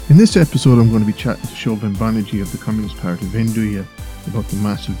In this episode, I'm going to be chatting to Shobhan Banerjee of the Communist Party of India about the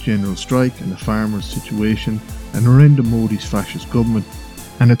massive general strike and the farmers' situation, and Narendra Modi's fascist government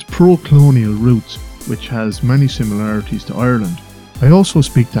and its pro-colonial roots, which has many similarities to Ireland. I also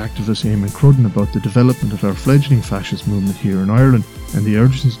speak to activist Eamon Crudden about the development of our fledgling fascist movement here in Ireland and the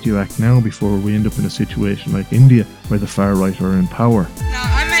urgency to act now before we end up in a situation like India where the far right are in power.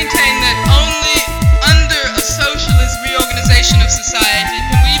 Now, I maintain that only under a socialist reorganization of society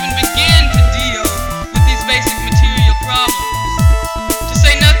can we even begin to deal with these basic material problems, to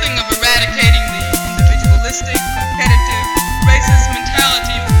say nothing of eradicating the individualistic, competitive, racist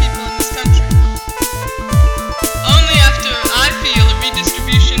mentality of the people in this country. Only after I feel a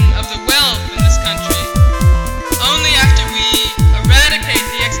redistribution of the wealth in this country, only after we eradicate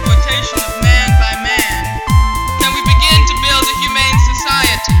the exploitation of man by man, can we begin to build a humane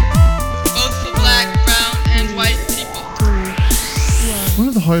society, both for black, brown, and white people. One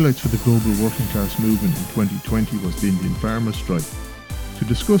of the highlights for the global working class movement in 2020 was the Indian farmers' strike. To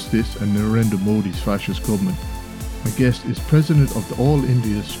discuss this and Narendra Modi's fascist government, my guest is President of the All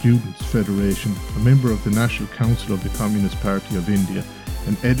India Students' Federation, a member of the National Council of the Communist Party of India,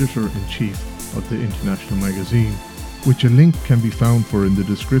 and Editor-in-Chief of the International Magazine, which a link can be found for in the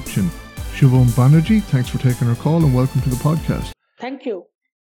description. Shobhan Banerjee, thanks for taking our call and welcome to the podcast. Thank you.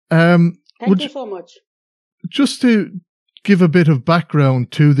 Thank you so much. Just to give a bit of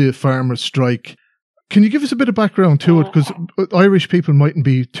background to the farmers' strike, can you give us a bit of background to it? Because Irish people mightn't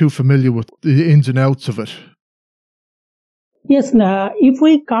be too familiar with the ins and outs of it. Yes, if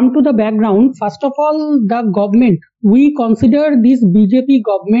we come to the background, first of all, the government, we consider this BJP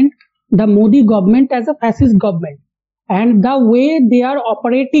government, the Modi government, as a fascist government. And the way they are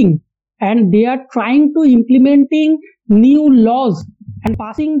operating and they are trying to implementing new laws and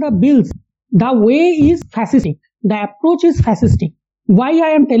passing the bills, the way is fascistic. The approach is fascistic. Why I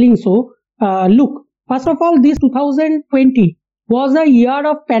am telling so? Look, first of all, this 2020 was a year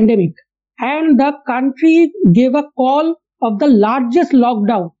of pandemic and the country gave a call of the largest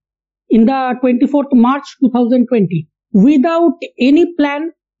lockdown in the 24th March 2020 without any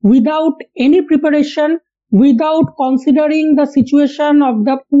plan, without any preparation, without considering the situation of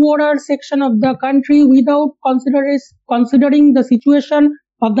the poorer section of the country, without considering the situation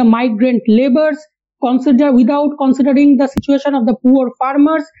of the migrant laborers, without considering the situation of the poor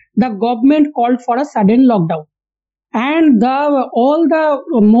farmers, the government called for a sudden lockdown. And all the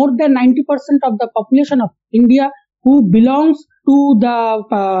more than 90% of the population of India who belongs to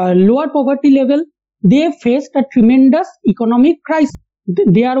the lower poverty level, they faced a tremendous economic crisis.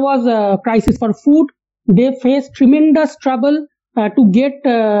 There was a crisis for food. They faced tremendous trouble to get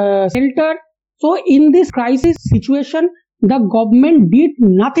shelter. So in this crisis situation, the government did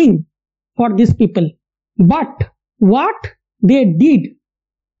nothing for these people. But what they did,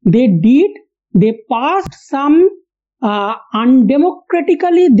 they passed some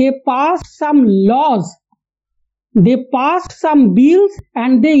undemocratically, they passed some laws. They passed some bills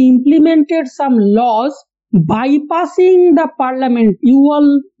and they implemented some laws bypassing the parliament. You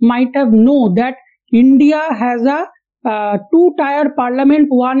all might have known that India has a two-tier parliament.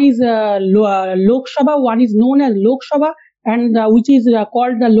 One is Lok Sabha, one is known as Lok Sabha, and which is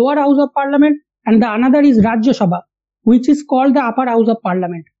called the lower house of parliament, and the another is Rajya Sabha, which is called the upper house of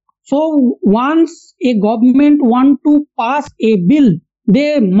parliament. So once a government want to pass a bill,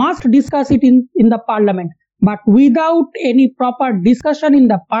 they must discuss it in the parliament. But without any proper discussion in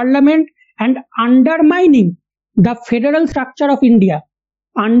the parliament and undermining the federal structure of India,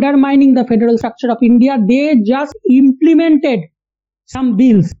 they just implemented some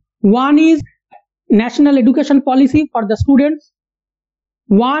bills. One is national education policy for the students.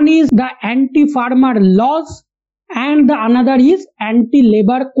 One is the anti-farmer laws and the another is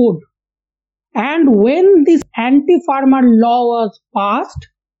anti-labor code. And when this anti-farmer law was passed,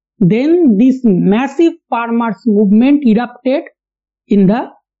 then this massive farmers movement erupted in the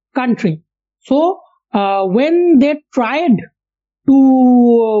country. So when they tried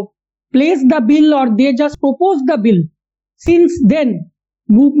to place the bill or they just proposed the bill, since then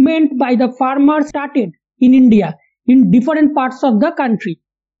movement by the farmers started in India in different parts of the country.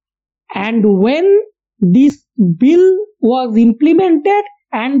 And when this bill was implemented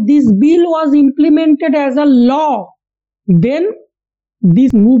and this bill was implemented as a law, then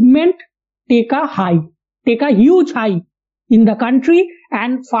this movement take a huge high in the country,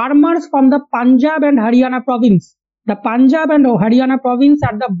 and farmers from the Punjab and Haryana province. The Punjab and Haryana province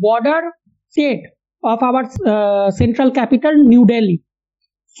are the border state of our central capital, New Delhi.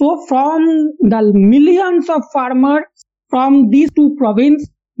 So from the millions of farmers from these two provinces,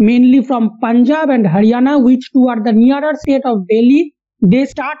 mainly from Punjab and Haryana, which two are the nearer state of Delhi, they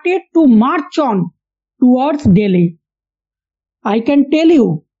started to march on towards Delhi. I can tell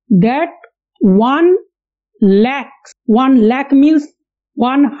you that 1 lakh means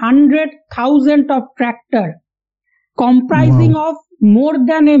 100,000 of tractor, comprising of more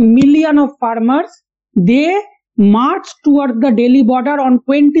than 1 million of farmers. They marched towards the Delhi border on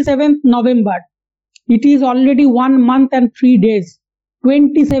 27th November. It is already 1 month and 3 days.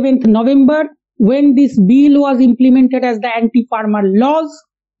 27th November, when this bill was implemented as the anti-farmer laws,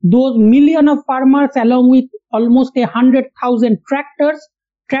 those million of farmers along with almost 100,000 tractors.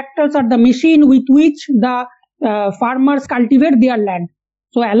 Tractors are the machine with which the farmers cultivate their land.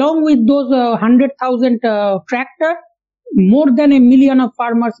 So along with those 100,000 tractors, more than 1 million of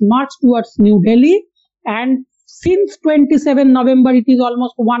farmers marched towards New Delhi. And since 27 November, it is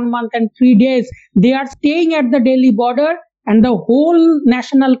almost 1 month and 3 days, they are staying at the Delhi border, and the whole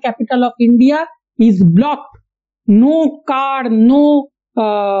national capital of India is blocked. No car, no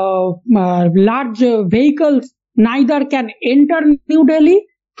large vehicles, neither can enter New Delhi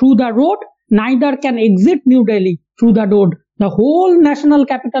through the road, neither can exit New Delhi through the road. The whole national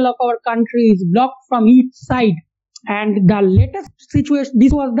capital of our country is blocked from each side. And the latest situation,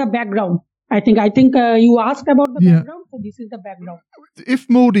 this was the background. I think you asked about the background, so this is the background. If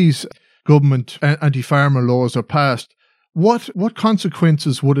Modi's government anti-farmer laws are passed, what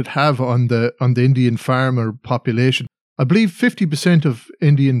consequences would it have on the Indian farmer population? I believe 50% of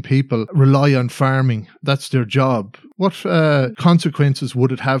Indian people rely on farming. That's their job. What consequences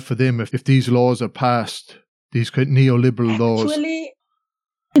would it have for them if these laws are passed, these neoliberal laws? Actually,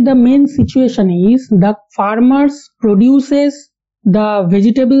 the main situation is the farmers produces the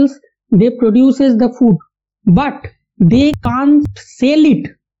vegetables, they produces the food, but they can't sell it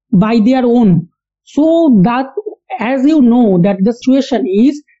by their own. So that, as you know, that the situation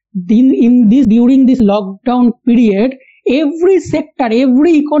is during this lockdown period, every sector,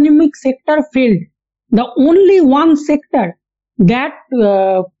 every economic sector failed. The only one sector that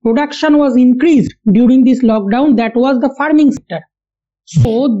production was increased during this lockdown, that was the farming sector.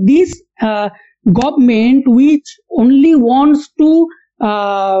 So this government, which only wants to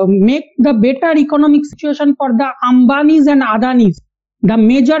make the better economic situation for the Ambanis and Adanis, the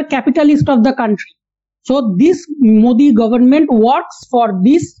major capitalists of the country. So this Modi government works for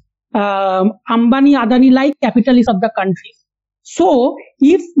this Ambani, Adani-like capitalists of the country. So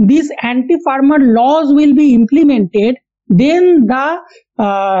if these anti-farmer laws will be implemented, then the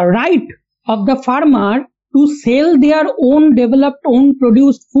right of the farmer to sell their own developed, own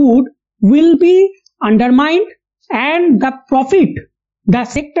produced food will be undermined, and the profit, the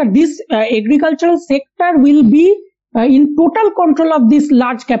sector, this agricultural sector will be in total control of this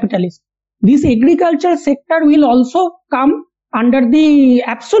large capitalist. This agriculture sector will also come under the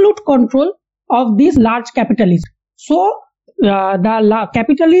absolute control of this large capitalist. So the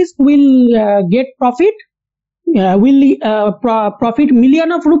capitalist will get profit, profit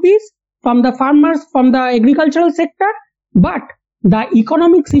million of rupees from the farmers, from the agricultural sector, but the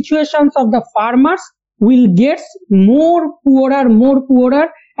economic situations of the farmers will get more poorer,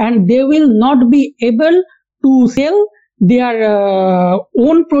 and they will not be able to sell their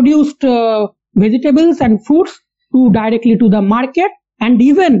own produced vegetables and fruits directly to the market. And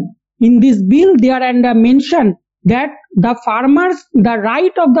even in this bill, there are mentioned that the farmers, the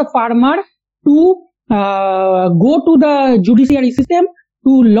right of the farmer to go to the judiciary system,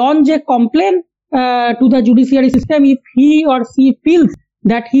 to launch a complaint to the judiciary system if he or she feels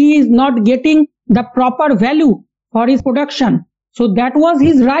that he is not getting the proper value for his production. So that was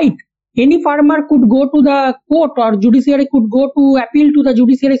his right. Any farmer could go to the court, or judiciary could go to appeal to the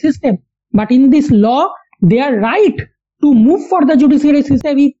judiciary system. But in this law, they are right to move for the judiciary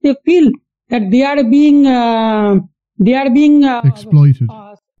system if they feel that they are being exploited,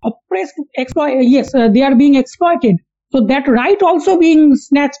 oppressed, yes, they are being exploited. So that right also being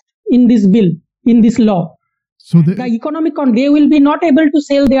snatched in this bill, in this law. So the economic they will be not able to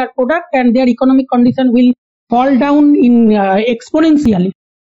sell their product, and their economic condition will fall down in exponentially.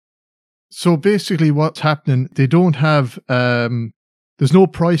 So basically what's happening, they don't have, there's no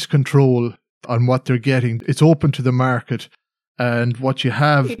price control on what they're getting. It's open to the market, and what you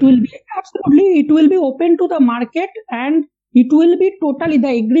have... It will be open to the market, and it will be totally, the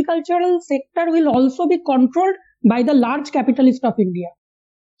agricultural sector will also be controlled by the large capitalists of India.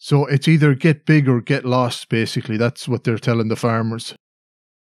 So it's either get big or get lost, basically. That's what they're telling the farmers.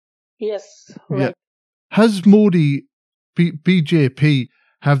 Yes, right. Yeah. Has Modi, BJP,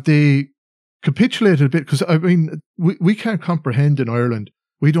 have they capitulated a bit? Because, I mean, we can't comprehend in Ireland.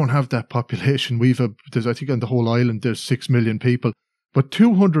 We don't have that population. There's, I think on the whole island, there's 6 million people. But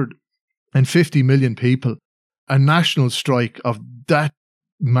 250 million people, a national strike of that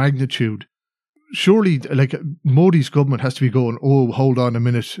magnitude, surely, like, Modi's government has to be going, oh, hold on a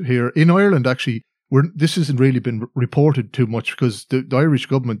minute here. In Ireland, actually, this hasn't really been reported too much because the Irish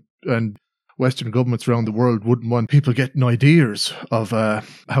government and Western governments around the world wouldn't want people getting ideas of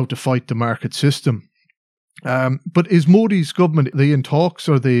how to fight the market system. But is Modi's government, are they in talks,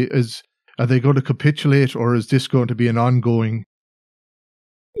 or are they going to capitulate, or is this going to be an ongoing?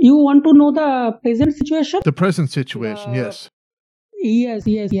 You want to know the present situation? The present situation, yes. Yes.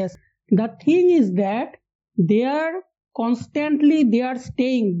 The thing is that they are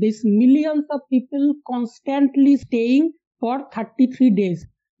staying, these millions of people constantly staying for 33 days.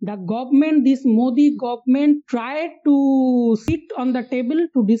 The government, this Modi government, tried to sit on the table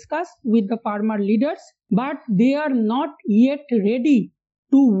to discuss with the farmer leaders, but they are not yet ready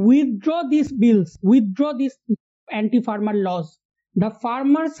to withdraw these bills, withdraw these anti-farmer laws. The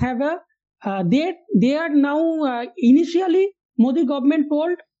farmers have they are now, initially Modi government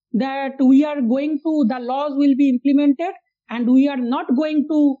told that the laws will be implemented and we are not going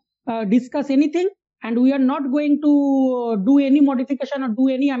to discuss anything, and we are not going to do any modification or do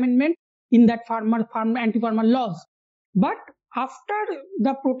any amendment in that anti-farmer laws. But after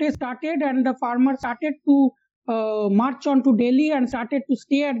the protest started and the farmers started to march on to Delhi and started to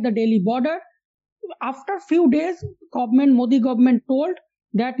stay at the Delhi border, after few days, Modi government told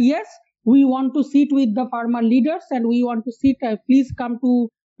that yes, we want to sit with the farmer leaders and we want to sit, please come to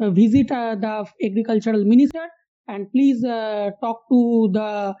visit the agricultural minister, and please talk to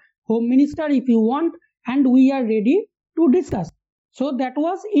the home minister if you want, and we are ready to discuss. So that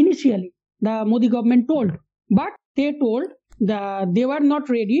was initially the Modi government told, but they told they were not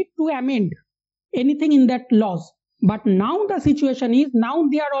ready to amend anything in that laws. But now the situation is, now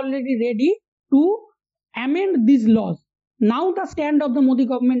they are already ready to amend these laws. Now the stand of the Modi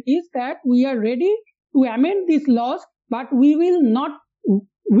government is that we are ready to amend these laws, but we will not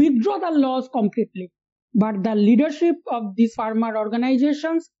withdraw the laws completely. But the leadership of these farmer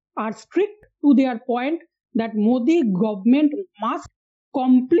organizations are strict to their point that Modi government must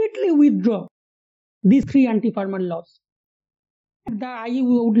completely withdraw these 3 anti-farmer laws. I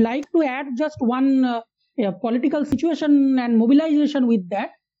would like to add just one political situation and mobilization with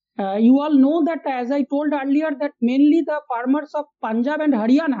that. You all know that, as I told earlier, that mainly the farmers of Punjab and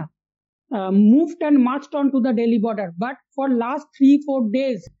Haryana moved and marched on to the Delhi border. But for last 3-4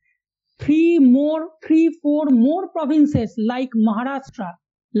 days, 3-4 more provinces like Maharashtra,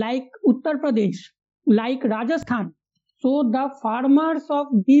 like Uttar Pradesh, like Rajasthan. So the farmers of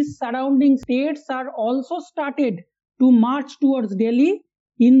these surrounding states are also started to march towards Delhi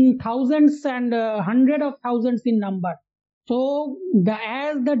in thousands and hundreds of thousands in number. So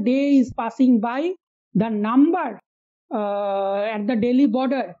as the day is passing by, the number at the Delhi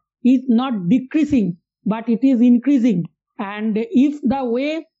border is not decreasing, but it is increasing. And if the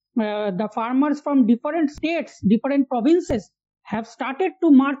way the farmers from different states, different provinces have started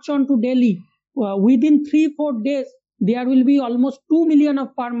to march on to Delhi, within 3-4 days, there will be almost 2 million of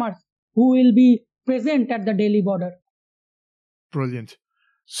farmers who will be present at the Delhi border. Brilliant.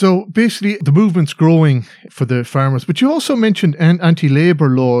 So basically, the movement's growing for the farmers, but you also mentioned anti-labour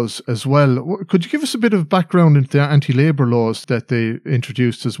laws as well. Could you give us a bit of background into the anti-labour laws that they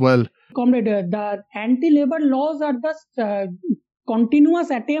introduced as well? Comrade, the anti-labour laws are the continuous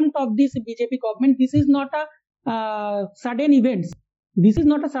attempt of this BJP government. This is not a sudden event.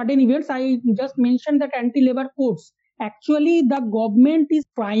 I just mentioned that anti-labour codes. Actually, the government is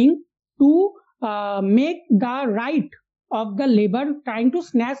trying to make the right of the labor, trying to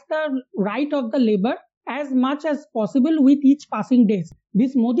snatch the right of the labor as much as possible with each passing days.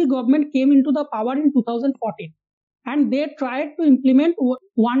 This Modi government came into the power in 2014 and they tried to implement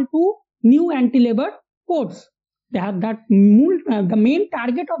 1-2 new anti-labor codes. The main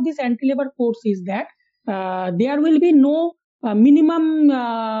target of this anti-labor codes is that there will be no minimum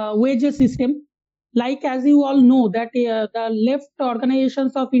wages system. Like, as you all know, that the left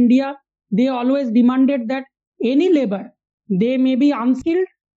organizations of India, they always demanded that any labor, they may be unskilled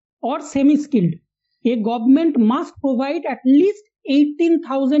or semi-skilled, a government must provide at least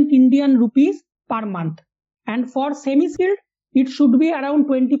 18,000 Indian rupees per month. And for semi-skilled, it should be around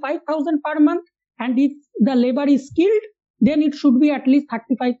 25,000 per month. And if the labor is skilled, then it should be at least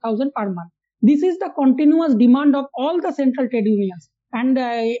 35,000 per month. This is the continuous demand of all the central trade unions. And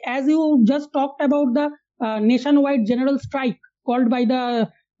as you just talked about the nationwide general strike called by the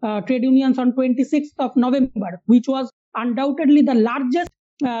trade unions on 26th of November, which was undoubtedly the largest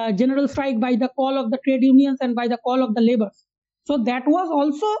general strike by the call of the trade unions and by the call of the laborers. So that was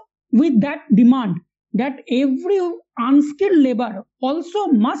also with that demand that every unskilled labor also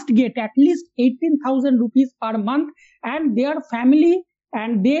must get at least 18,000 rupees per month, and their family,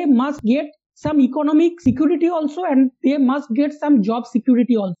 and they must get some economic security also, and they must get some job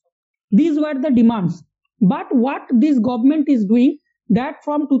security also. These were the demands. But what this government is doing, that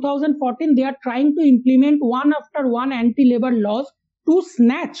from 2014 they are trying to implement one after one anti-labor laws to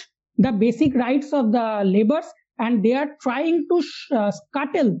snatch the basic rights of the laborers, and they are trying to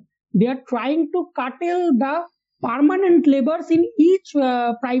curtail the permanent laborers in each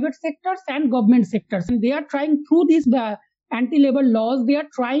private sectors and government sectors. And they are trying, through these anti-labor laws, they are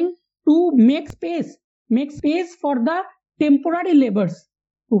trying to make space for the temporary laborers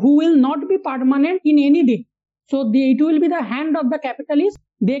who will not be permanent in any day. So it will be the hand of the capitalists.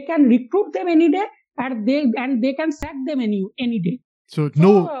 They can recruit them any day, and they can sack them any day. So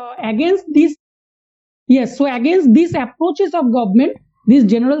against these approaches of government, this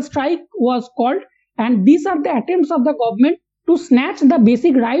general strike was called, and these are the attempts of the government to snatch the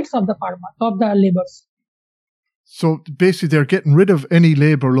basic rights of the laborers. So basically, they're getting rid of any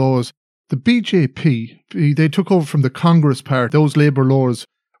labour laws. The BJP, they took over from the Congress Party. Those labour laws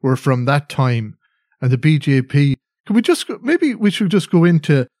were from that time, and the BJP. Maybe we should just go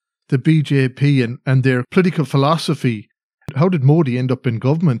into the BJP and their political philosophy. How did Modi end up in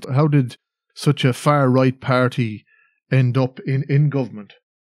government? How did such a far-right party end up in government?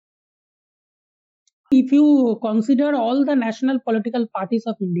 If you consider all the national political parties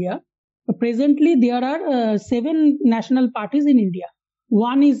of India, presently there are 7 national parties in India.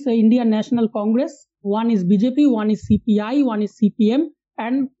 One is Indian National Congress, one is BJP, one is CPI, one is CPM,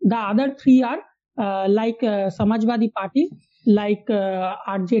 and the other 3 are like Samajwadi Party, like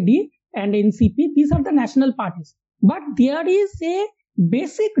RJD and NCP. These are the national parties. But there is a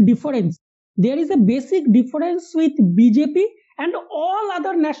basic difference. There is a basic difference with BJP and all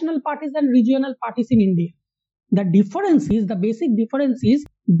other national parties and regional parties in India. The basic difference is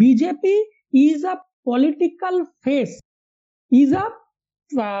BJP is a political face. BJP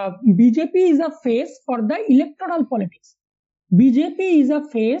is a face for the electoral politics. BJP is a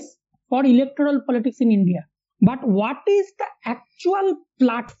face for electoral politics in India. But what is the actual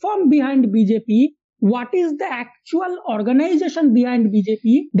platform behind BJP? What is the actual organization behind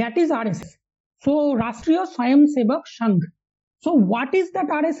BJP? That is RSS. So, Rashtriya Swayamsevak Sangh. So, what is that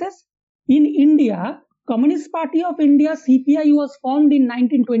RSS? In India, Communist Party of India, CPI, was formed in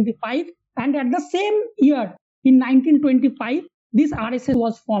 1925, and at the same year, in 1925, this RSS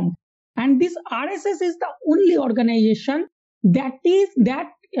was formed. And this RSS is the only organization that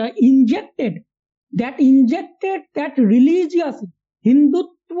injected that religious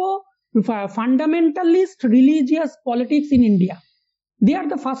Hindutva, fundamentalist religious politics in India. They are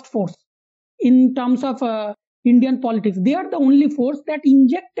the first force in terms of Indian politics. They are the only force that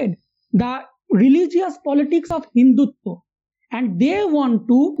injected the religious politics of Hindutva, and they want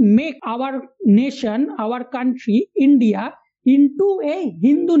to make our nation, our country, India, into a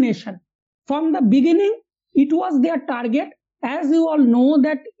Hindu nation. From the beginning, it was their target. As you all know,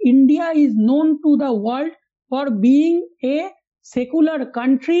 that India is known to the world for being a secular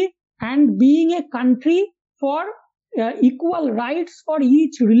country and being a country for equal rights for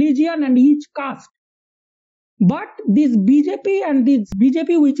each religion and each caste. But this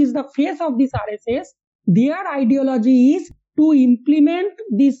BJP, which is the face of this RSS, their ideology is to implement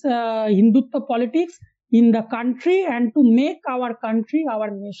this Hindutva politics in the country and to make our country, our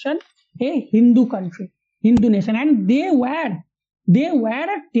nation, a Hindu country, Hindu nation. And they were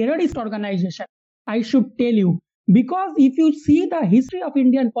a terrorist organization, I should tell you. Because if you see the history of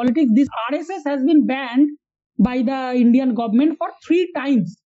Indian politics, this RSS has been banned by the Indian government for 3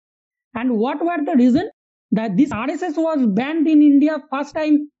 times. And what were the reasons? That this RSS was banned in India first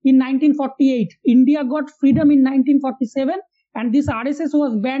time in 1948. India got freedom in 1947, and this RSS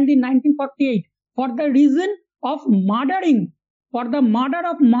was banned in 1948 for the reason of for the murder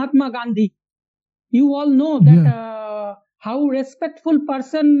of Mahatma Gandhi. You all know that how respectful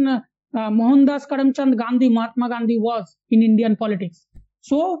person Mohandas Karamchand Gandhi, Mahatma Gandhi, was in Indian politics.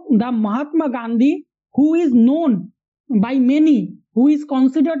 So the Mahatma Gandhi, who is known by many, who is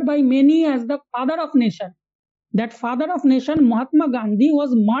considered by many as the father of nation, that father of nation, Mahatma Gandhi,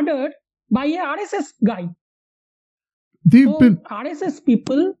 was murdered by a RSS guy. RSS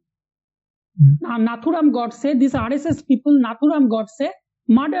people, Nathuram Godse, this RSS people, Nathuram Godse,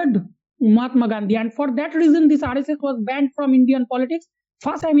 murdered Mahatma Gandhi, and for that reason this RSS was banned from Indian politics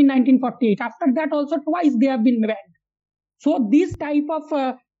first time in 1948. After that also twice they have been banned. So this type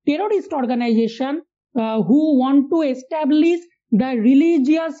of terrorist organization who want to establish the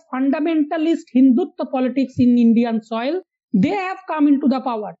religious fundamentalist Hindutva politics in Indian soil, they have come into the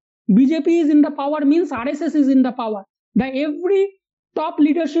power. BJP is in the power means RSS is in the power. Every top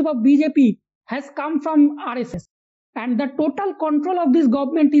leadership of BJP has come from RSS. And the total control of this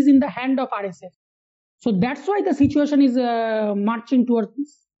government is in the hand of RSS. So that's why the situation is marching towards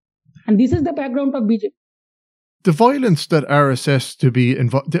this. And this is the background of BJP. The violence that RSS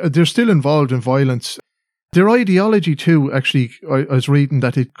they're still involved in violence. Their ideology too, actually, I was reading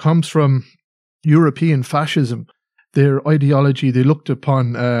that it comes from European fascism. Their ideology, they looked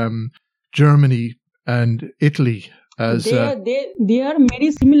upon Germany and Italy as... There are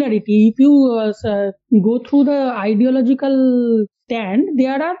many similarity. If you go through the ideological stand,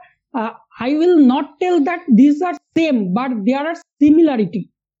 there are, I will not tell that these are same, but there are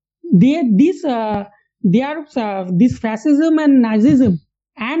similarity. This fascism and Nazism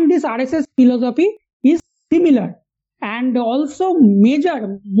and this RSS philosophy is similar. And also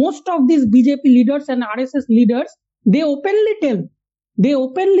most of these BJP leaders and RSS leaders, they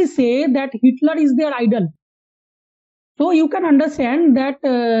openly say that Hitler is their idol. So you can understand that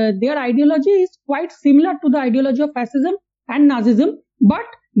their ideology is quite similar to the ideology of fascism and Nazism, but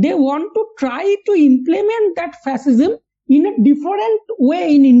they want to try to implement that fascism in a different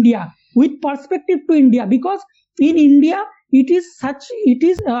way in India, with perspective to India, because in India it is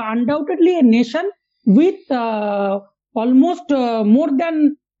undoubtedly a nation with almost more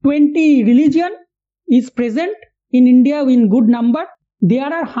than 20 religion is present in India in good number. There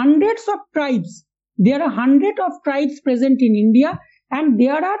are hundreds of tribes. There are hundreds of tribes present in India, and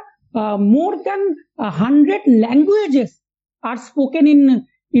there are more than 100 languages are spoken in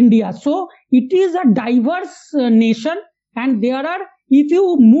India. So it is a diverse nation, and there are, if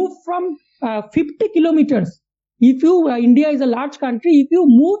you move from 50 kilometers, India is a large country, if you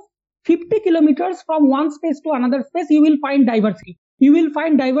move 50 kilometers from one space to another space, you will find diversity. You will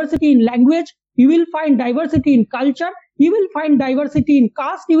find diversity in language, you will find diversity in culture, you will find diversity in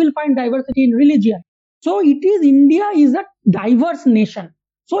caste, you will find diversity in religion. So India is a diverse nation.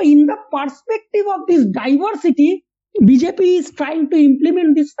 So in the perspective of this diversity, BJP is trying to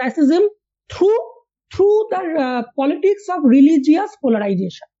implement this fascism through the politics of religious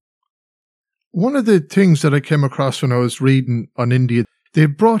polarization. One of the things that I came across when I was reading on India, they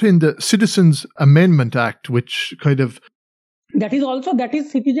brought in the Citizens Amendment Act, which kind of... That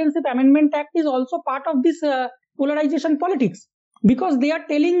is Citizenship Amendment Act is also part of this polarization politics, because they are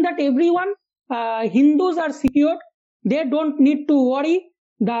telling that everyone, Hindus are secured, they don't need to worry.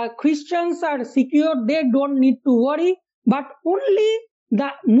 The Christians are secured, they don't need to worry. But only the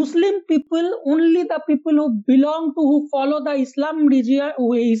Muslim people, only the people who follow the Islam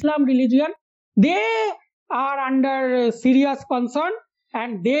religion, they are under serious concern,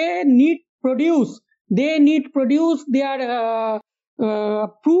 and they need produce their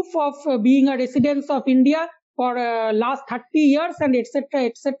proof of being a resident of India for last 30 years and etc.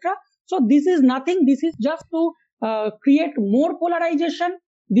 etc. So this is nothing. This is just to create more polarization.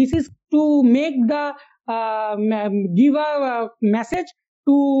 This is to make give a message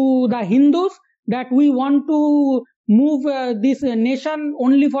to the Hindus that we want to move this nation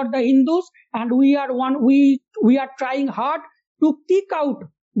only for the Hindus, and we are trying hard to kick out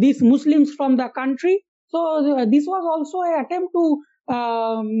these Muslims from the country. So this was also an attempt to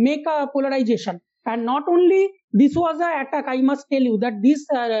make a polarization. And not only this was an attack, I must tell you that this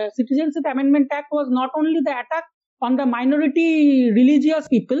Citizenship Amendment Act was not only the attack on the minority religious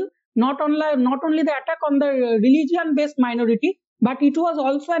people, not only the attack on the religion-based minority, but it was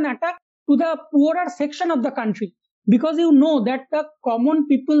also an attack to the poorer section of the country. Because you know that the common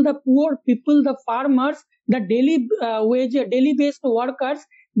people, the poor people, the farmers, the daily based workers,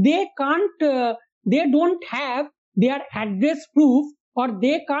 they don't have their address proof, or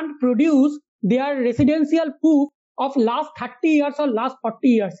they can't produce their residential proof of last 30 years or last 40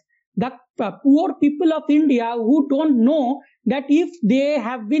 years. The poor people of India who don't know that if they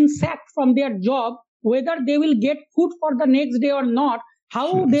have been sacked from their job, whether they will get food for the next day or not,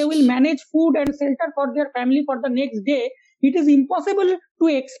 how they will manage food and shelter for their family for the next day, it is impossible to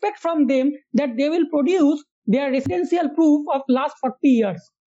expect from them that they will produce their residential proof of last 40 years.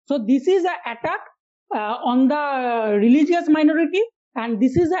 So this is an attack on the religious minority, and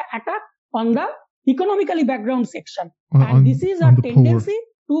this is an attack on the economically background section. And this is a tendency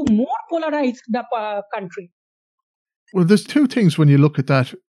to more polarize the country. Well, there's two things when you look at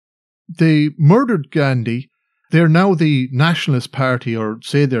that. They murdered Gandhi. They're now the Nationalist Party, or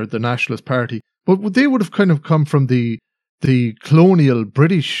say they're the Nationalist Party. But they would have kind of come from the colonial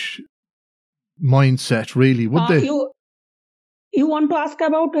British mindset, really, would they? You want to ask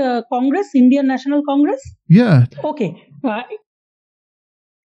about Congress, Indian National Congress? Yeah. Okay.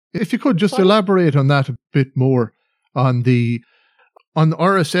 If you could just elaborate on that a bit more, on the on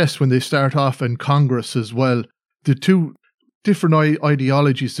RSS, when they start off in Congress as well, the two different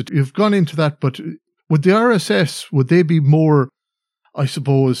ideologies that you've gone into that, but would the RSS, would they be more, I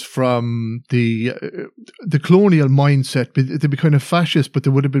suppose, from the colonial mindset? They'd be kind of fascist, but they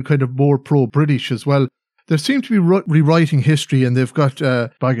would have been kind of more pro-British as well. They seem to be rewriting history, and they've got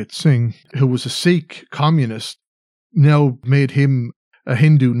Bhagat Singh, who was a Sikh communist, now made him a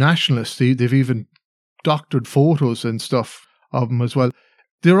Hindu nationalist. They've even doctored photos and stuff of him as well.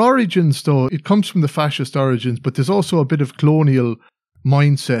 Their origins, though, it comes from the fascist origins, but there's also a bit of colonial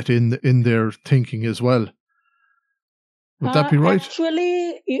mindset in their thinking as well. Would that be right?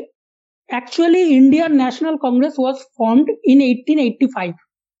 Actually, Indian National Congress was formed in 1885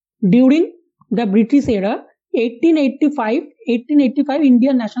 during the British era. 1885,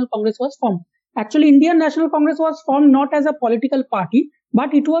 Indian National Congress was formed. Actually, Indian National Congress was formed not as a political party,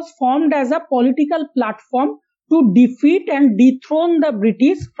 but it was formed as a political platform to defeat and dethrone the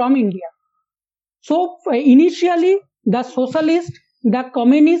British from India. So initially, the socialists, the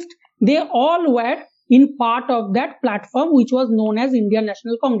communists, they all were in part of that platform, which was known as Indian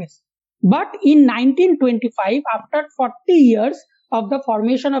National Congress. But in 1925, after 40 years of the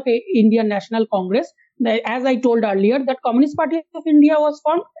formation of Indian National Congress, as I told earlier, that Communist Party of India was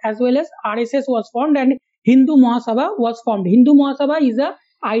formed, as well as RSS was formed, and Hindu Mahasabha was formed. Hindu Mahasabha is a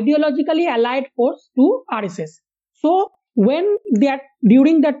ideologically allied force to RSS. So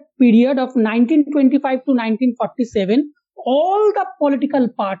during that period of 1925 to 1947, all the political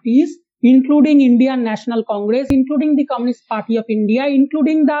parties, including Indian National Congress, including the Communist Party of India,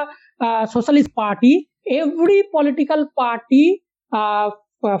 including the Socialist Party, every political party fought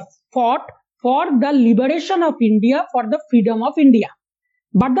for the liberation of India, for the freedom of India.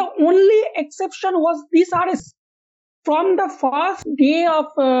 But the only exception was this RSS. From the first day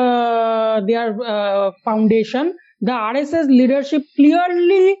of their foundation, the RSS leadership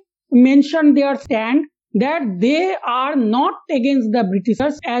clearly mentioned their stand that they are not against the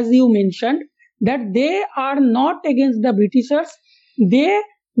Britishers, as you mentioned, that they are not against the Britishers. They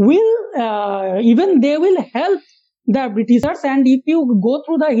will help the Britishers. And if you go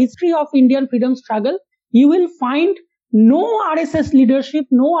through the history of Indian freedom struggle, you will find no RSS leadership,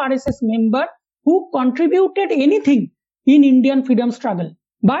 no RSS member who contributed anything in Indian freedom struggle.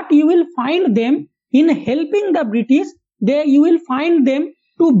 But you will find them in helping the British. You will find them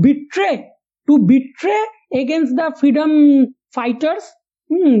to betray against the freedom fighters.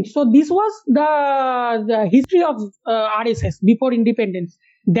 So this was the history of RSS before independence.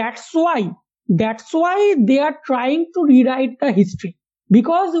 That's why they are trying to rewrite the history,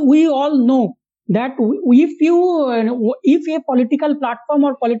 because we all know that if a political platform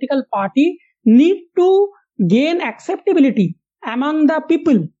or political party need to gain acceptability among the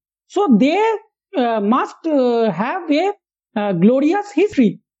people, so they must have a glorious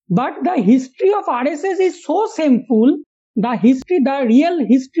history. But the history of RSS is so shameful. The real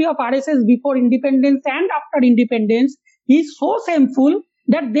history of RSS before independence and after independence is so shameful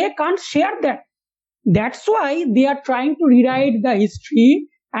that they can't share that. That's why they are trying to rewrite the history,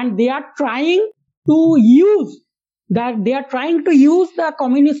 and they are trying to use the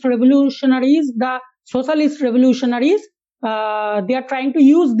communist revolutionaries, the socialist revolutionaries. They are trying to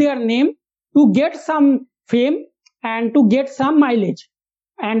use their name to get some fame and to get some mileage.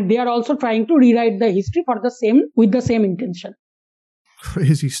 And they are also trying to rewrite the history with the same intention.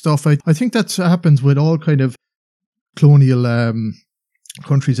 Crazy stuff. I think that happens with all kind of colonial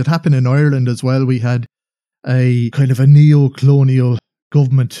countries. It happened in Ireland as well. We had a kind of a neo-colonial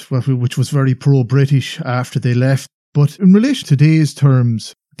government which was very pro-British after they left. But in relation to today's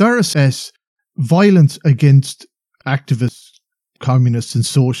terms, the RSS, violence against activists, communists and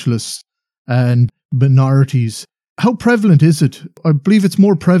socialists and minorities, how prevalent is it? I believe it's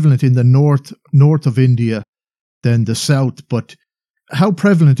more prevalent in the north of India than the south, but how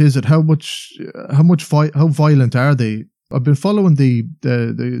prevalent is it? How violent are they? I've been following the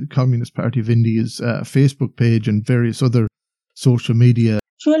Communist Party of India's Facebook page and various other social media.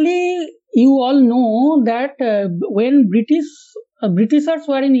 Actually, you all know that when Britishers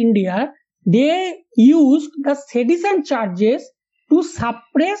were in India, they used the sedition charges to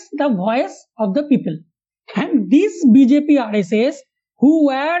suppress the voice of the people. And these BJP RSS, who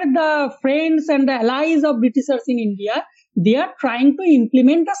were the friends and the allies of Britishers in India, they are trying to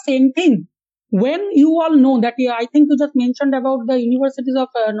implement the same thing. When you all know that, I think you just mentioned about the universities of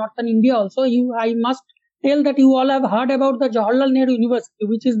Northern India also, I must tell that you all have heard about the Jawaharlal Nehru University,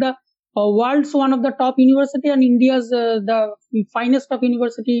 which is the world's one of the top university and India's the finest of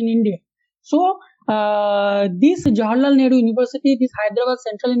university in India. So this Jawaharlal Nehru University, this Hyderabad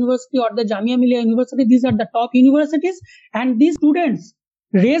Central University, or the Jamia Millia University, these are the top universities, and these students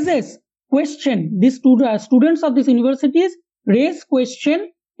raises question. These students of these universities raise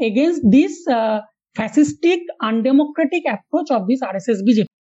question against this fascistic, undemocratic approach of this RSS BJP,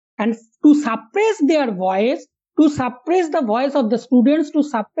 and to suppress their voice, to suppress the voice of the students, to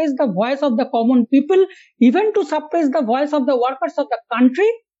suppress the voice of the common people, even to suppress the voice of the workers of the country,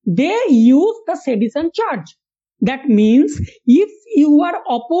 they use the sedition charge. That means if you are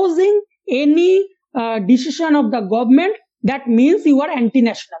opposing any decision of the government, that means you are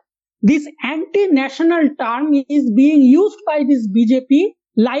anti-national. This anti-national term is being used by this BJP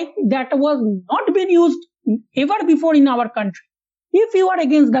like that was not been used ever before in our country. If you are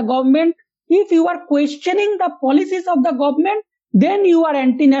against the government, if you are questioning the policies of the government, then you are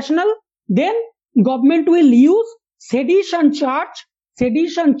anti-national. Then government will use sedition charge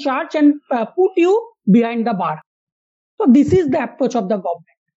and put you behind the bar. So this is the approach of the government.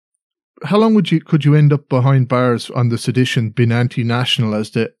 How long could you end up behind bars on the sedition, being anti-national,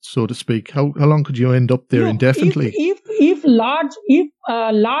 so to speak? How long could you end up there indefinitely? If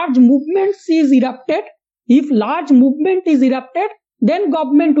large movements is erupted, then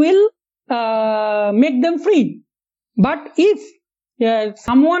government will make them free. But if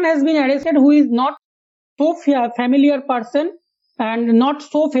someone has been arrested who is not so familiar person and not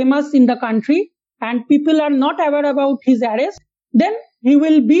so famous in the country, and people are not aware about his arrest, then he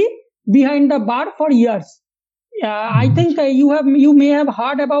will be behind the bar for years. I think you may have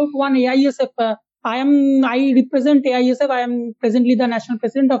heard about one AISF. I represent AISF. I am presently the national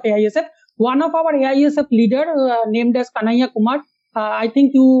president of AISF. One of our AISF leader named as Kanhaiya Kumar. I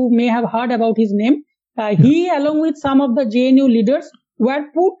think you may have heard about his name. He, along with some of the JNU leaders, were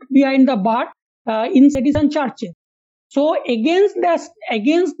put behind the bar in sedition charges. So against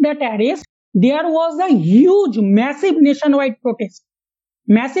that arrest, there was a huge, massive nationwide protest,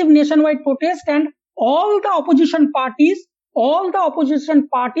 and all the opposition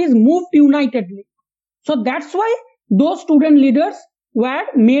parties moved unitedly. So that's why those student leaders were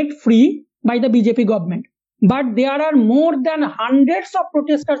made free by the BJP government. But there are more than hundreds of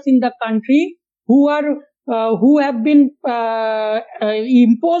protesters in the country who have been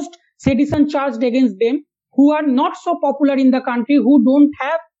imposed sedition charged against them, who are not so popular in the country, who don't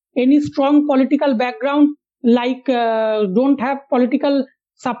have any strong political background, like don't have political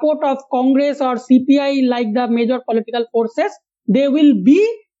support of Congress or CPI like the major political forces. They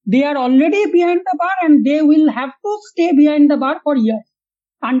are already behind the bar, and they will have to stay behind the bar for years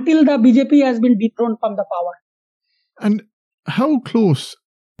until the BJP has been dethroned from the power. And how close?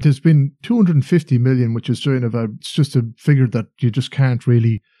 There's been 250 million, which is it's just a figure that you just can't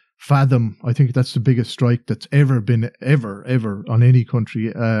really fathom. I think that's the biggest strike that's ever been ever on any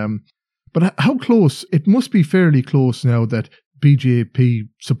country. But how close? It must be fairly close now that BJP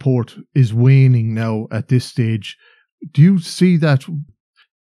support is waning now at this stage. Do you see that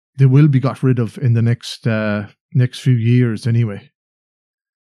they will be got rid of in the next few years anyway?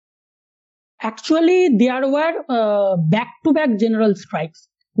 Actually, there were back-to-back general strikes.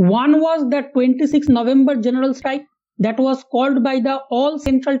 One was the 26 November general strike that was called by the all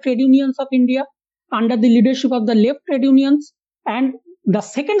central trade unions of India under the leadership of the left trade unions. And the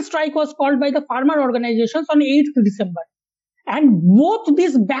second strike was called by the farmer organizations on 8th December. And both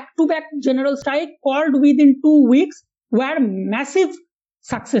these back-to-back general strike called within 2 weeks were massive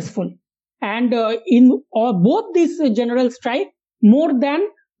successful. And in both these general strike, more than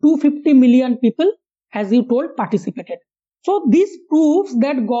 250 million people, as you told, participated. So this proves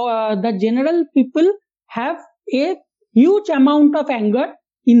that the general people have a huge amount of anger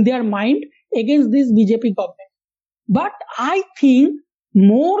in their mind against this BJP government. But I think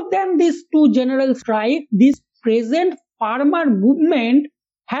more than these two general strikes, this present farmer movement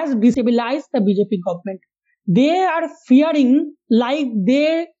has destabilized the BJP government. They are fearing like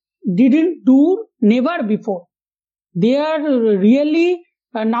they didn't do never before. They are really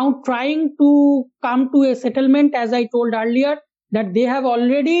now trying to come to a settlement, as I told earlier, that they have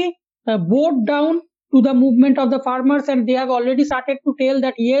already bowed down to the movement of the farmers, and they have already started to tell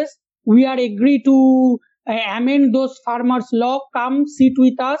that yes, we are agree to amend those farmers' law. Come sit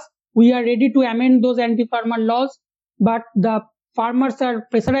with us. We are ready to amend those anti-farmer laws. But the farmers are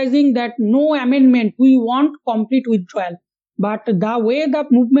pressurizing that no amendment. We want complete withdrawal. But the way the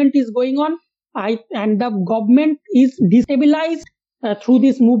movement is going on, and the government is destabilized through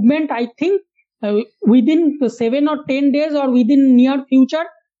this movement, I think within 7 or 10 days or within near future,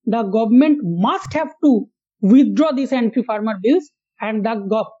 the government must have to withdraw these anti-farmer bills. And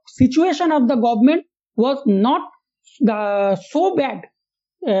the situation of the government was not so bad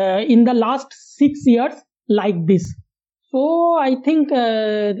in the last 6 years like this. So I think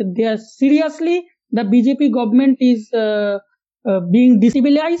seriously the BJP government is being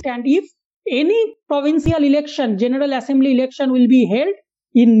destabilized, and if any provincial election, general assembly election will be held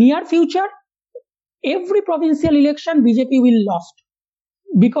in near future, every provincial election BJP will lost.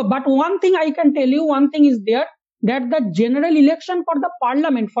 But one thing I can tell you, one thing is there, that the general election for the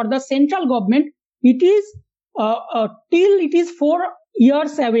parliament, for the central government, it is till it is 4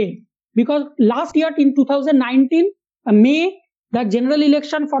 years away, because last year in 2019 May, the general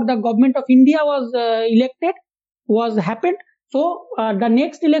election for the government of India was happened. So the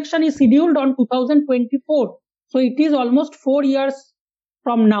next election is scheduled on 2024. So it is almost 4 years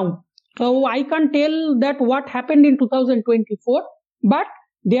from now. So I can't tell that what happened in 2024, but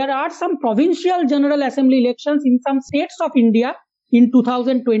there are some provincial general assembly elections in some states of India in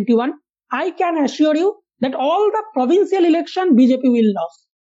 2021. I can assure you that all the provincial election BJP will lose.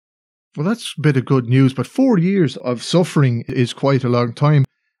 Well, that's a bit of good news, but 4 years of suffering is quite a long time.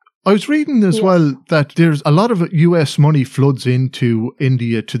 I was reading as well that there's a lot of US money floods into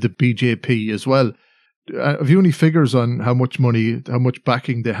India to the BJP as well. Have you any figures on how much money, how much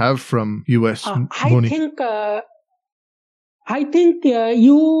backing they have from US money? I think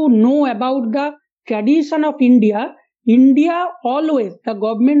you know about the tradition of India. The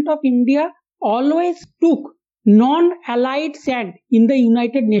government of India always took non-allied sand in the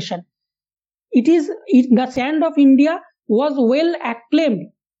United Nations. The sand of India was well acclaimed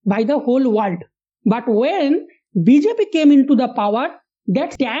by the whole world. But when BJP came into the power,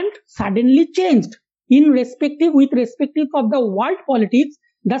 that stand suddenly changed. With respective of the world politics,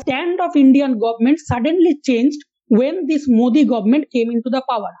 the stand of Indian government suddenly changed when this Modi government came into the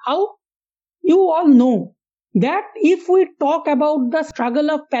power. How? You all know that if we talk about the struggle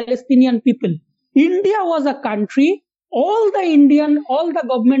of Palestinian people, India was a country, all the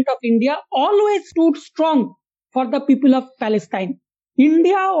government of India always stood strong for the people of Palestine.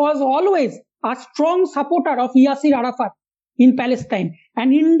 India was always a strong supporter of Yasser Arafat in Palestine,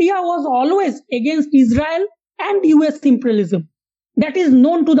 and India was always against Israel and US imperialism. That is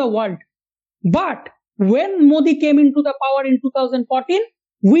known to the world. But when Modi came into the power in 2014,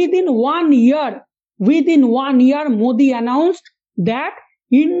 within 1 year, Modi announced that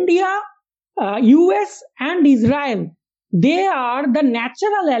India, US and Israel, they are the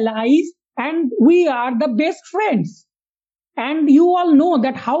natural allies and we are the best friends. And you all know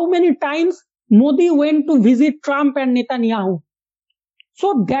that how many times Modi went to visit Trump and Netanyahu.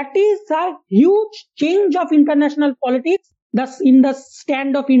 So that is a huge change of international politics in the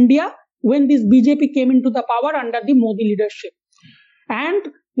stand of India when this BJP came into the power under the Modi leadership. And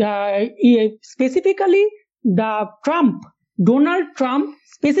specifically Donald Trump,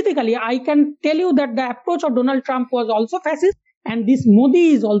 specifically, I can tell you that the approach of Donald Trump was also fascist, and this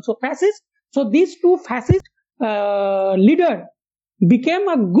Modi is also fascist. So these two fascist leaders became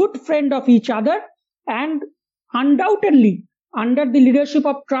a good friend of each other, and undoubtedly, under the leadership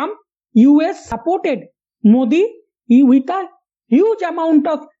of Trump, US supported Modi with a huge amount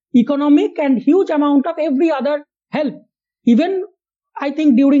of economic and huge amount of every other help, even I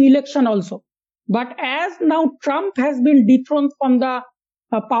think during election also. But as now Trump has been dethroned from the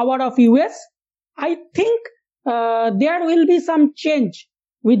power of US, I think there will be some change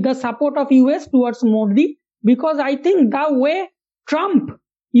with the support of US towards Modi, because I think the way Trump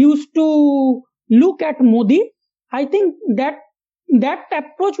used to look at Modi, I think that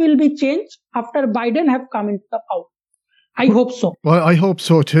approach will be changed after Biden have come into the power. I hope so. Well, I hope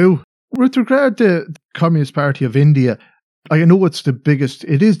so too. With regard to the Communist Party of India, I know it is the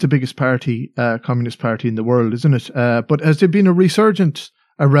biggest party, Communist Party in the world, isn't it? But has there been a resurgence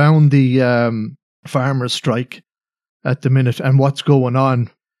around the farmers' strike at the minute, and what's going on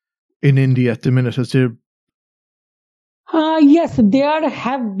in India at the minute? Yes, there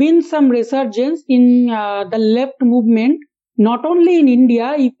have been some resurgence in the left movement, not only in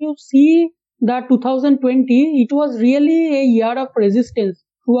India. If you see the 2020, it was really a year of resistance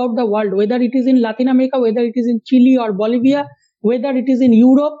throughout the world, whether it is in Latin America, whether it is in Chile or Bolivia, whether it is in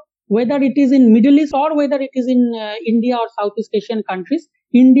Europe, whether it is in Middle East, or whether it is in India or Southeast Asian countries.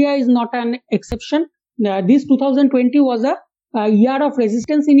 India is not an exception. This 2020 was a year of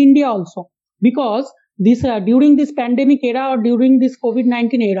resistance in India also, because during this pandemic era or during this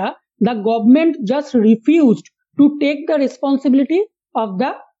COVID-19 era, the government just refused to take the responsibility of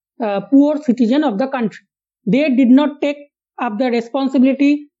the poor citizen of the country. They did not take up the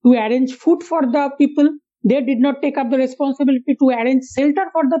responsibility to arrange food for the people. They did not take up the responsibility to arrange shelter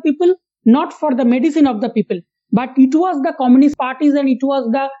for the people, not for the medicine of the people. But it was the communist parties and it was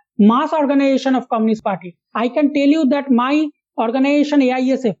the mass organization of Communist Party. I can tell you that my organization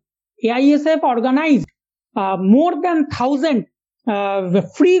AISF. AISF organized more than 1,000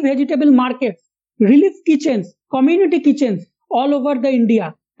 free vegetable markets, relief kitchens, community kitchens all over the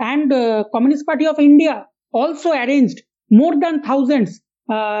India. And Communist Party of India also arranged more than thousands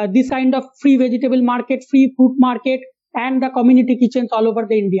this kind of free vegetable market, free fruit market, and the community kitchens all over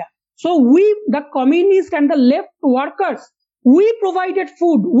the India. So we, the communists and the left workers, we provided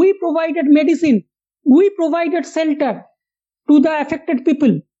food, we provided medicine, we provided shelter to the affected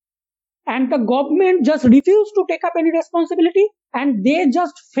people. And the government just refused to take up any responsibility, and they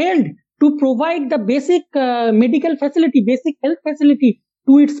just failed to provide the basic medical facility, basic health facility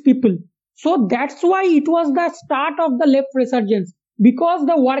to its people. So that's why it was the start of the left resurgence, because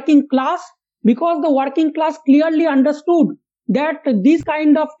the working class clearly understood that this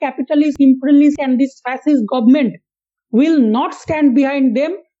kind of capitalist, imperialist and this fascist government will not stand behind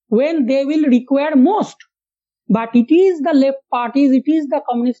them when they will require most. But it is the left parties, it is the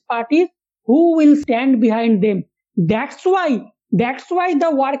communist parties who will stand behind them. That's why the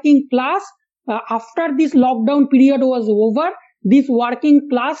working class, after this lockdown period was over, this working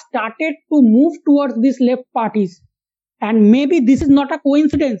class started to move towards these left parties. And maybe this is not a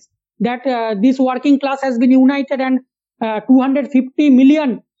coincidence that this working class has been united and 250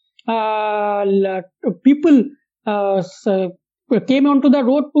 million people came onto the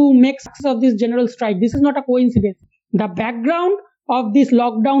road to make success of this general strike. This is not a coincidence. The background of this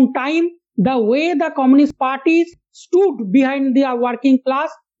lockdown time, the way the communist parties stood behind the working class,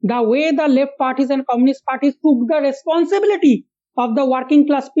 the way the left parties and communist parties took the responsibility of the working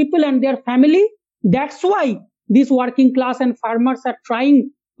class people and their family, that's why these working class and farmers are trying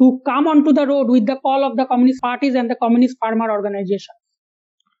to come onto the road with the call of the communist parties and the communist farmer organizations.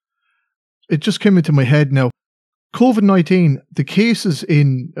 It just came into my head now. COVID-19, the cases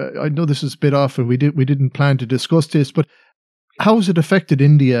in, I know this is a bit off and we didn't plan to discuss this, but how has it affected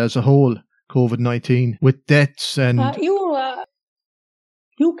India as a whole, COVID-19, with deaths and...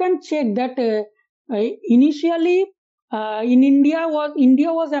 You can check that initially in India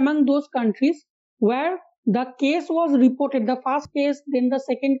was among those countries where the case was reported, the first case, then the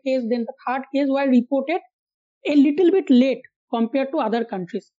second case, then the third case were reported a little bit late compared to other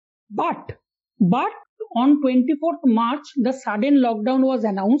countries. But on 24th March, the sudden lockdown was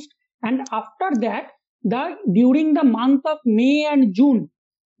announced, and after that, during the month of May and June,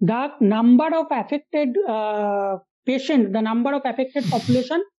 the number of affected patients, the number of affected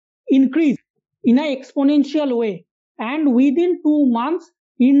population increased in an exponential way. And within 2 months,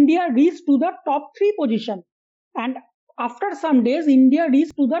 India reached to the top 3 position. And after some days, India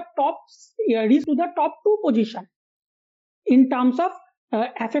reached to the top 2 position in terms of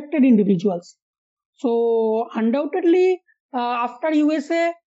affected individuals. So undoubtedly, after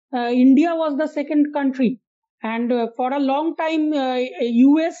USA, India was the second country. And for a long time,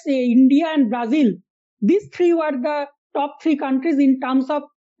 US, India and Brazil, these three were the top 3 countries in terms of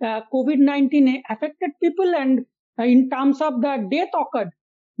COVID-19 affected people and in terms of the death occurred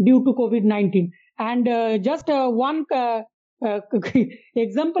due to COVID-19. And just one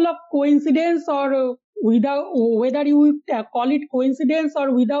example of coincidence, or without, whether you call it coincidence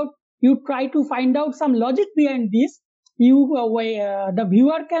or without, you try to find out some logic behind this, the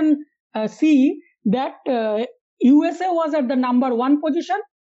viewer can see that USA was at the number 1 position,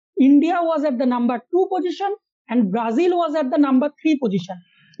 India was at the number 2 position, and Brazil was at the number 3 position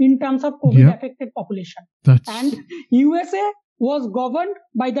in terms of COVID affected population. And USA was governed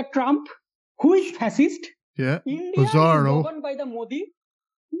by the Trump, who is fascist. India Bizarro. is governed by the Modi,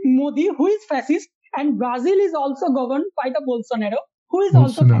 who is fascist, and Brazil is also governed by the Bolsonaro, who is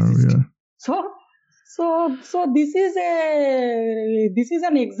also fascist. So this is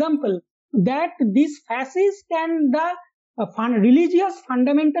an example that this fascist and the religious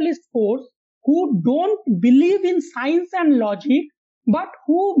fundamentalist force who don't believe in science and logic, but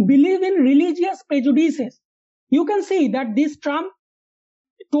who believe in religious prejudices. You can see that this Trump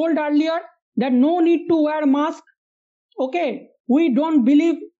told earlier that no need to wear mask. Okay, we don't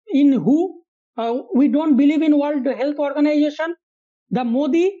believe in WHO. We don't believe in World Health Organization. The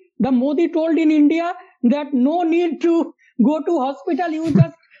Modi told in India that no need to go to hospital. You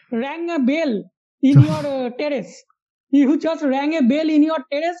just rang a bell in your terrace. You just rang a bell in your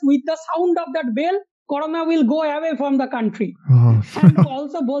terrace. With the sound of that bell, Corona will go away from the country. And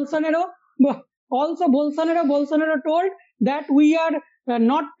also Bolsonaro told that we are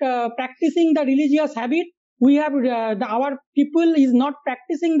not practicing the religious habit. We have our people is not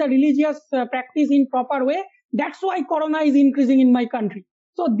practicing the religious practice in proper way. That's why Corona is increasing in my country.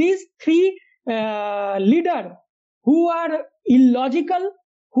 So these 3 leaders who are illogical,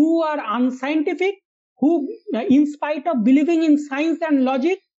 who are unscientific, who, in spite of believing in science and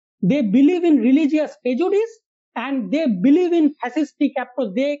logic, they believe in religious prejudice and they believe in fascistic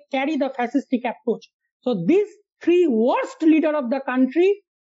approach. They carry the fascistic approach. So these three worst leaders of the country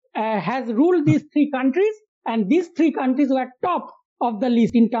has ruled these three countries, and these three countries were top of the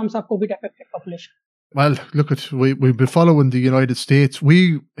list in terms of COVID-affected population. Well, look, we've been following the United States.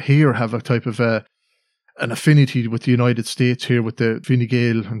 We here have a type of an affinity with the United States here, with the Fine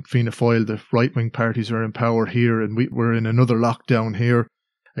Gael and Fianna Fáil. The right-wing parties are in power here, and we're in another lockdown here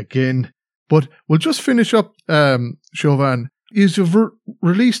again. But we'll just finish up, Siobhan. You've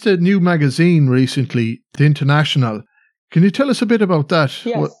released a new magazine recently, The International. Can you tell us a bit about that?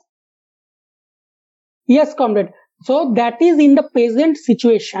 Yes. Yes, comrade. So that is, in the present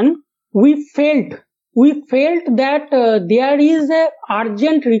situation, we felt that there is an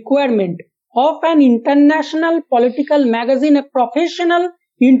urgent requirement of an international political magazine, a professional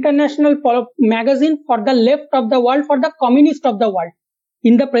international magazine for the left of the world, for the communist of the world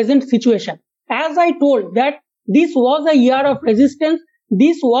in the present situation. As I told that this was a year of resistance,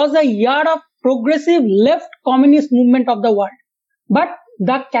 this was a year of progressive left communist movement of the world. But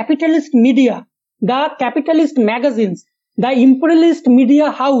the capitalist media, the capitalist magazines, the imperialist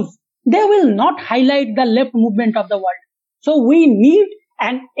media house, they will not highlight the left movement of the world. So we need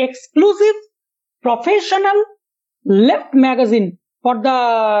an exclusive professional left magazine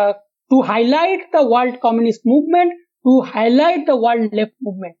to highlight the world communist movement, to highlight the world left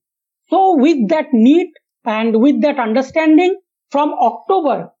movement. So with that need and with that understanding, from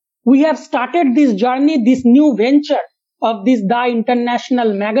October, we have started this journey, this new venture of this The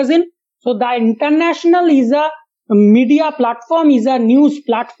International magazine. So The International is a media platform, is a news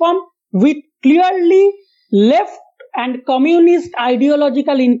platform with clearly left and communist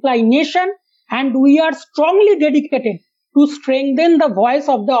ideological inclination, and we are strongly dedicated to strengthen the voice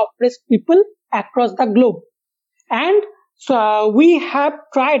of the oppressed people across the globe. And so we have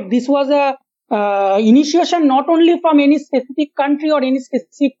tried, this was a initiation not only from any specific country or any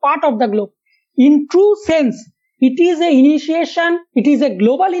specific part of the globe. In true sense, it is an initiation, it is a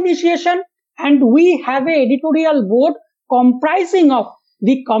global initiation, and we have an editorial board comprising of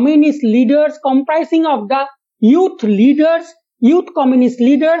the communist leaders, comprising of the youth leaders, youth communist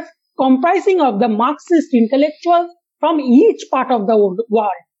leaders, comprising of the Marxist intellectuals from each part of the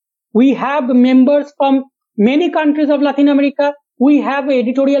world. We have members from many countries of Latin America. We have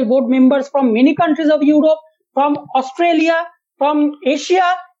editorial board members from many countries of Europe, from Australia, from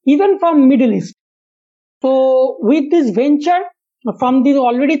Asia, even from Middle East. So with this venture, from the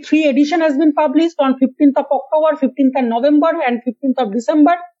already 3 edition has been published on 15th of October, 15th of November and 15th of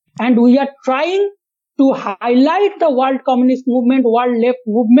December. And we are trying to highlight the world communist movement, world left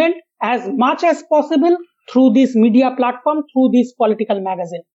movement as much as possible through this media platform, through this political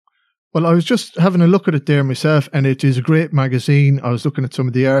magazine. Well, I was just having a look at it there myself, and it is a great magazine. I was looking at some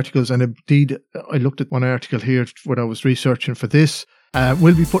of the articles, and indeed, I looked at one article here when I was researching for this.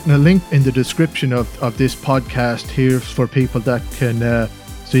 We'll be putting a link in the description of this podcast here for people that can,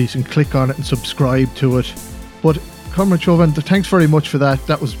 so you can click on it and subscribe to it. But, Comrade Siobhan, thanks very much for that.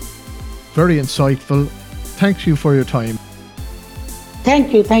 That was very insightful. Thank you for your time.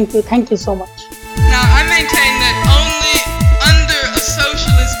 Thank you so much. Now, I maintain that only under a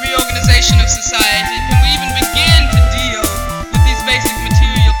socialist reorganization of society can we even begin to deal with these basic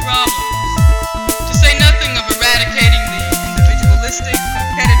material problems, to say nothing of eradicating the individualistic,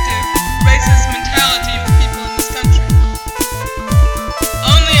 competitive, racist mentality of the people in this country.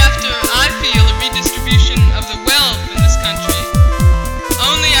 Only after I feel a redistribution of the wealth in this country,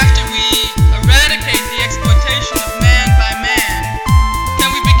 only after we eradicate the exploitation of man by man, can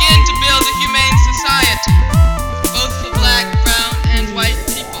we begin to build a humane society, both for black, brown, and white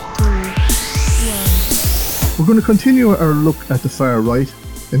people. We're going to continue our look at the far right.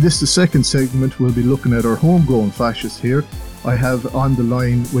 In this, the second segment, we'll be looking at our homegrown fascists here. I have on the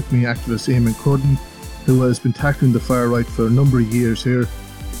line with me activist Eamon Crudden, who has been tackling the far right for a number of years here.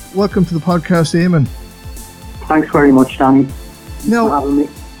 Welcome to the podcast, Eamon. Thanks very much, Danny, for having me.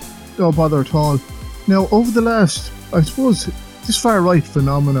 No bother at all. Now, over the last, I suppose, this far right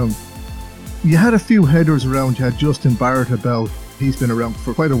phenomenon, you had a few headers around. You had Justin Barrett about, he's been around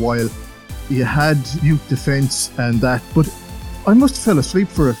for quite a while. You had Youth Defence and that, but I must have fell asleep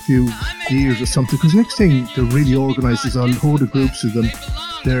for a few years or something, because next thing they're really organised is a load of groups of them.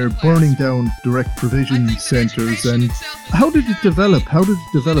 They're burning down direct provision centres. And how did it develop? How did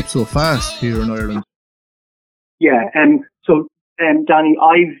it develop so fast here in Ireland? Yeah, so Danny,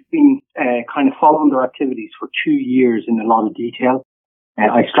 I've been kind of following their activities for 2 years in a lot of detail.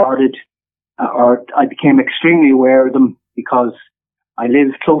 I became extremely aware of them because I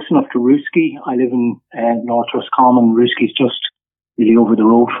live close enough to Ruski. I live in North Roscommon. Ruski's just really over the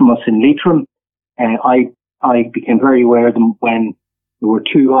road from us in Leitrim. I became very aware of them when there were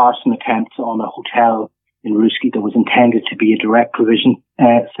 2 arson attempts on a hotel in Ruski that was intended to be a direct provision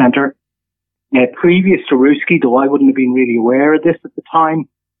centre. Previous to Ruski, though I wouldn't have been really aware of this at the time,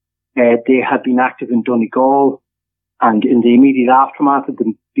 they had been active in Donegal, and in the immediate aftermath of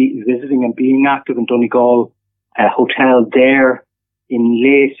them visiting and being active in Donegal, a hotel there in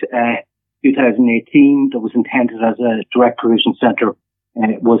late 2018 that was intended as a direct provision centre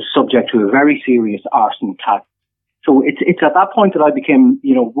was subject to a very serious arson attack. So it's at that point that I became,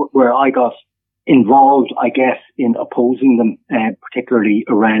 where I got involved, I guess, in opposing them, particularly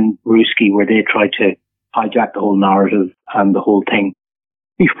around Ruski, where they tried to hijack the whole narrative and the whole thing.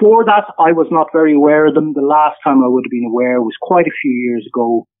 Before that, I was not very aware of them. The last time I would have been aware was quite a few years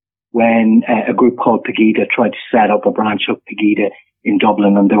ago when a group called Pegida tried to set up a branch of Pegida in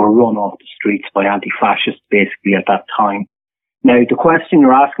Dublin, and they were run off the streets by anti-fascists basically at that time. Now, the question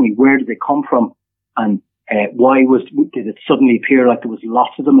you're asking me, where did they come from and why did it suddenly appear like there was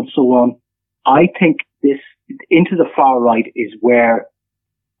lots of them and so on? I think this, into the far right, is where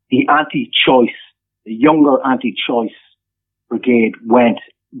the anti-choice, the younger anti-choice brigade went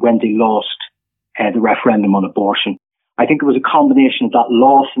when they lost the referendum on abortion. I think it was a combination of that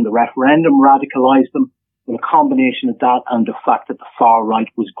loss in the referendum radicalised them, but a combination of that and the fact that the far right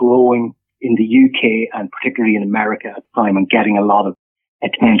was growing in the UK and particularly in America at the time and getting a lot of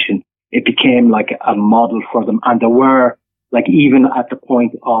attention. It became like a model for them. And there were, like, even at the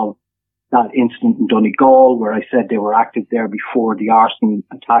point of that incident in Donegal, where I said they were active there before the arson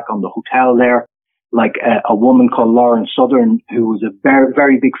attack on the hotel there, like a woman called Lauren Southern, who was a very,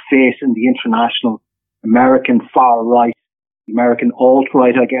 very big face in the international American far right, American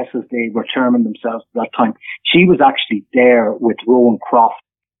alt-right, I guess, as they were terming themselves at that time. She was actually there with Rowan Croft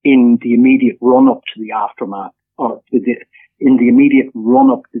in the immediate run-up to the aftermath, or in the immediate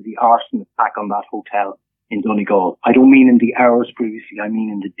run-up to the arson attack on that hotel in Donegal. I don't mean in the hours previously, I mean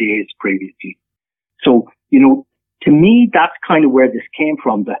in the days previously. So, to me, that's kind of where this came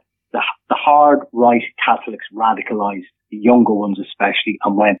from. The hard right Catholics radicalised, the younger ones especially,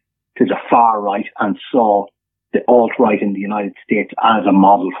 and went to the far right and saw the alt-right in the United States as a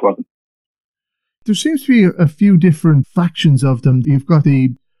model for them. There seems to be a few different factions of them. You've got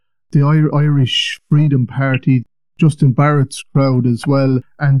the Irish Freedom Party, Justin Barrett's crowd as well,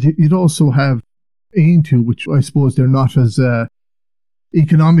 and you'd also have Aontú, which I suppose they're not as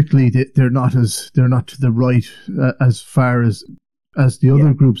economically they're not to the right as far as the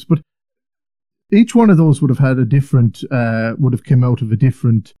other groups, but each one of those would have had a different would have come out of a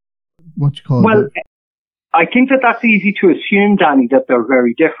different I think that's easy to assume, Danny, that they're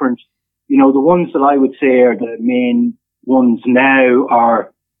very different. The ones that I would say are the main ones now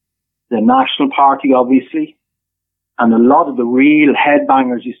are the National Party, obviously, and a lot of the real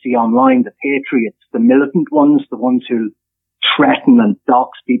headbangers you see online, the patriots, the militant ones, the ones who threaten and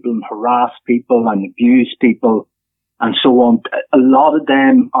dox people and harass people and abuse people and so on. A lot of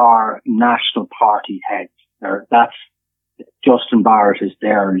them are National Party heads. That's Justin Barrett is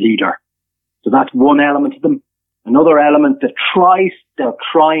their leader. So that's one element of them. Another element that they're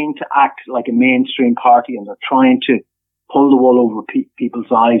trying to act like a mainstream party, and they're trying to pull the wool over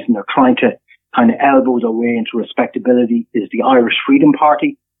people's eyes, and they're trying to kind of elbow their way into respectability, is the Irish Freedom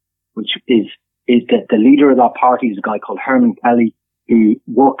Party, which is that the leader of that party is a guy called Herman Kelly, who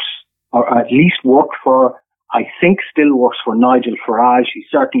works, or at least worked for, I think still works for Nigel Farage. He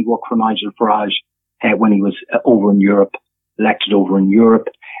certainly worked for Nigel Farage when he was elected over in Europe.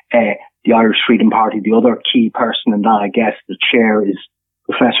 The Irish Freedom Party, the other key person in that, I guess, the chair is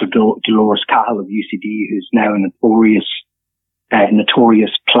Professor Dolores Cahill of UCD, who's now a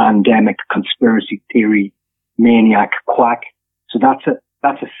notorious pandemic conspiracy theory maniac quack. So that's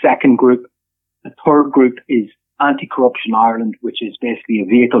a second group. A third group is Anti-Corruption Ireland, which is basically a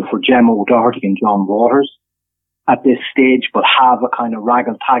vehicle for Gemma O'Doherty and John Waters at this stage, but have a kind of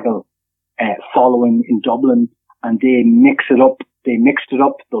raggle-taggle following in Dublin, and they mix it up. They mixed it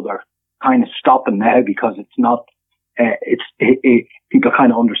up, though they're kind of stopping now because it's not, people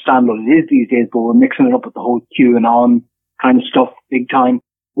kind of understand what it is these days, but we're mixing it up with the whole QAnon kind of stuff big time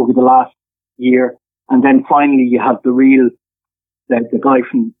over the last year. And then finally you have the guy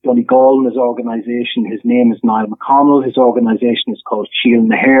from Donegal and his organisation. His name is Niall McConnell. His organisation is called Shield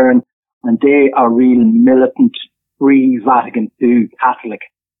na hÉireann, and they are real militant, pre-Vatican II Catholic,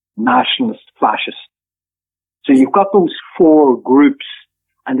 nationalist, fascist. So you've got those four groups,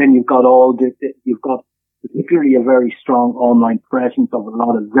 and then you've got you've got particularly a very strong online presence of a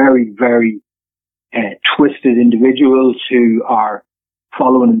lot of very, very twisted individuals who are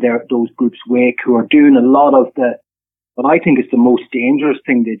following in those groups' wake, who are doing a lot of what I think is the most dangerous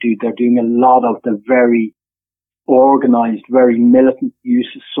thing they do. They're doing a lot of the very organized, very militant use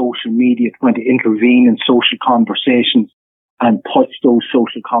of social media, trying to intervene in social conversations and push those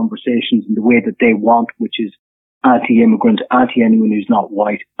social conversations in the way that they want, which is anti-immigrant, anti-anyone who's not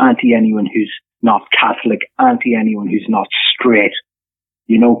white, anti-anyone who's not Catholic, anti-anyone who's not straight,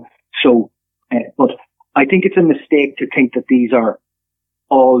 So, but I think it's a mistake to think that these are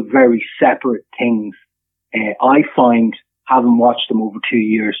all very separate things. I find, having watched them over 2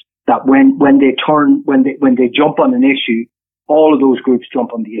 years, that when they jump on an issue, all of those groups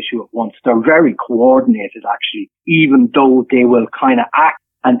jump on the issue at once. They're very coordinated, actually, even though they will kind of act,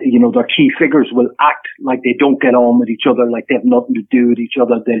 and, their key figures will act like they don't get on with each other, like they have nothing to do with each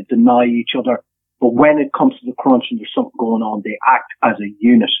other, they deny each other. But when it comes to the crunch and there's something going on, they act as a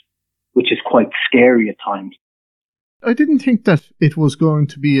unit, which is quite scary at times. I didn't think that it was going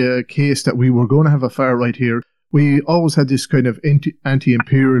to be a case that we were going to have a far right here. We always had this kind of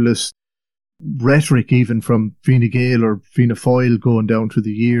anti-imperialist rhetoric, even from Fine Gael or Fianna Fáil going down through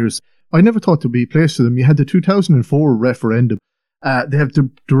the years. I never thought there'd be a place for them. You had the 2004 referendum. They have the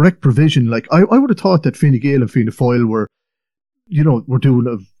direct provision. Like, I would have thought that Fine Gael and Fianna Fáil were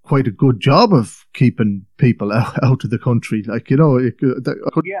doing quite a good job of keeping people out of the country. Yes,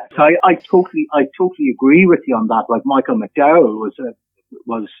 I totally agree with you on that. Like, Michael McDowell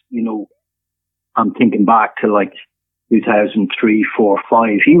was I'm thinking back to like 2003, 4,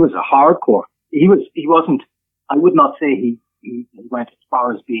 5. He was a hardcore. He wasn't. I would not say he went as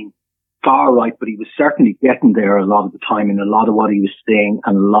far as being far right, but he was certainly getting there a lot of the time in a lot of what he was saying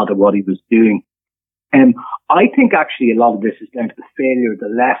and a lot of what he was doing. And I think actually a lot of this is down to the failure of the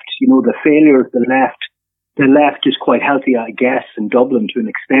left. The failure of the left. The left is quite healthy, I guess, in Dublin to an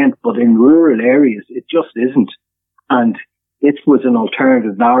extent, but in rural areas, it just isn't. And it was an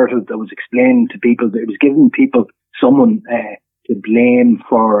alternative narrative that was explained to people. It was giving people someone to blame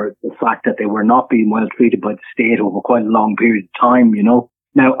for the fact that they were not being well treated by the state over quite a long period of time,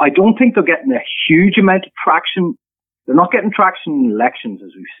 Now, I don't think they're getting a huge amount of traction. They're not getting traction in elections,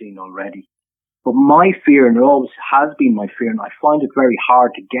 as we've seen already. But my fear, and it always has been my fear, and I find it very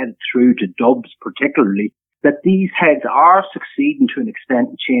hard to get it through to Dubs particularly, that these heads are succeeding to an extent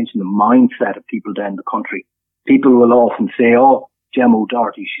in changing the mindset of people down the country. People will often say, oh, Gemma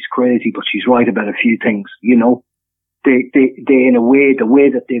O'Doherty, she's crazy, but she's right about a few things, They in a way, the way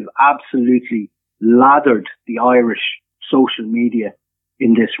that they've absolutely lathered the Irish social media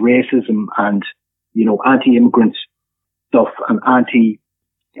in this racism and, anti-immigrant stuff and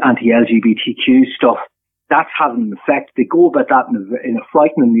anti-LGBTQ stuff, that's having an effect. They go about that in a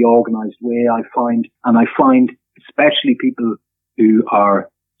frighteningly organised way, I find. And I find especially people who are,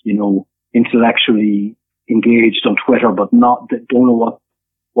 intellectually engaged on Twitter, but that don't know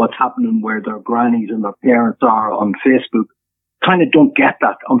what's happening where their grannies and their parents are on Facebook, kind of don't get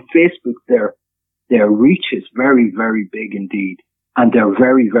that. On Facebook, their reach is very, very big indeed. And they're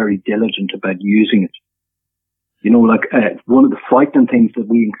very, very diligent about using it. One of the frightening things that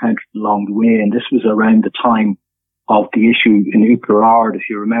we encountered along the way, and this was around the time of the issue in Oughterard, if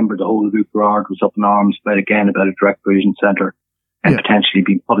you remember, the whole of Oughterard was up in arms about a direct provision centre and potentially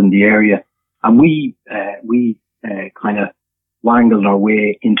being put in the area. And we kind of wangled our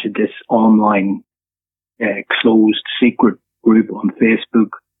way into this online, closed secret group on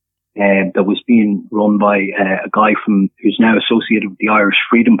Facebook, that was being run by a guy who's now associated with the Irish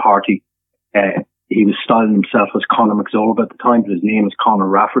Freedom Party. He was styling himself as Conor McZorba at the time, but his name is Conor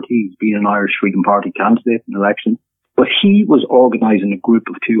Rafferty. He's been an Irish Freedom Party candidate in elections. But he was organising a group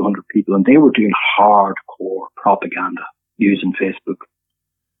of 200 people, and they were doing hardcore propaganda using Facebook.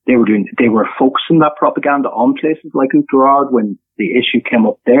 They were focusing that propaganda on places like Oughterard when the issue came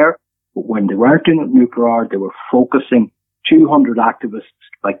up there. But when they weren't doing it in Oughterard, they were focusing 200 activists,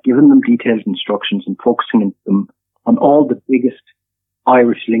 like giving them detailed instructions and focusing them on all the biggest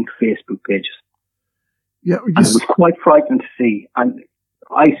Irish Link Facebook pages. Yeah, and it was quite frightening to see. And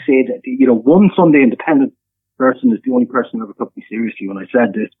I say that, one Sunday Independent person is the only person who ever took me seriously when I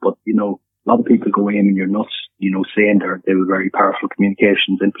said this, but, a lot of people go aiming your nuts, saying they were very powerful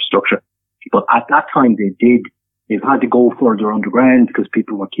communications infrastructure. But at that time they've had to go further underground because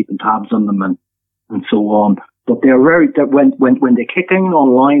people were keeping tabs on them and so on. But when they kick in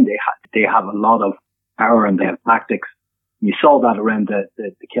online, they have a lot of power and they have tactics. And you saw that around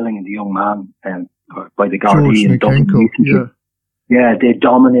the killing of the young man by the Gardaí in Dublin. Yeah, they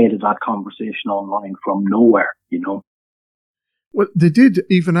dominated that conversation online from nowhere, Well, they did,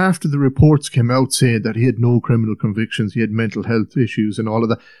 even after the reports came out saying that he had no criminal convictions, he had mental health issues and all of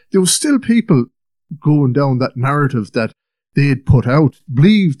that. There was still people going down that narrative that they had put out,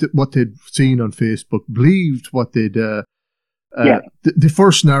 believed what they'd seen on Facebook, believed what they'd, the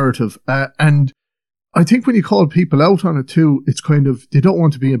first narrative. And I think when you call people out on it too, it's kind of, they don't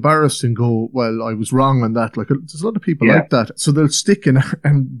want to be embarrassed and go, well, I was wrong on that. Like, there's a lot of people like that. So they'll stick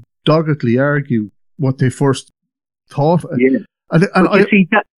and doggedly argue what they first thought. Yeah. And you see,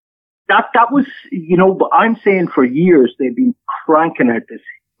 that was, but I'm saying for years they've been cranking out this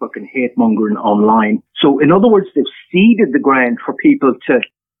fucking hate mongering online. So in other words, they've seeded the ground for people to,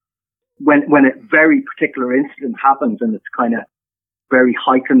 when a very particular incident happens and it's kind of very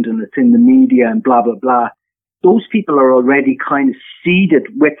heightened and it's in the media and blah, blah, blah, those people are already kind of seeded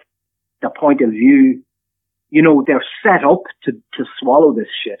with the point of view, they're set up to swallow this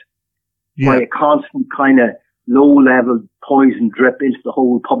shit by a constant kind of low-level poison drip into the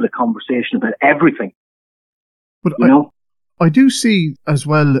whole public conversation about everything. But I do see as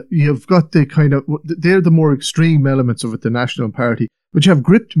well, you've got the kind of, they're the more extreme elements of it, the National Party, but you have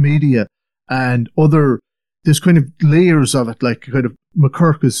gripped media and there's kind of layers of it, like kind of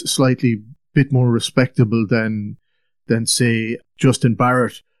McCurk is slightly bit more respectable than say Justin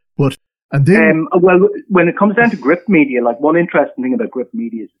Barrett. But, and then... well, when it comes down to gripped media, like one interesting thing about gripped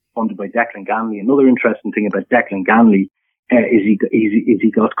media is it's funded by Declan Ganley. Another interesting thing about Declan Ganley is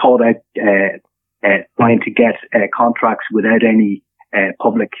he got caught out trying to get contracts without any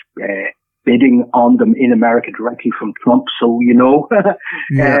public bidding on them in America directly from Trump. So,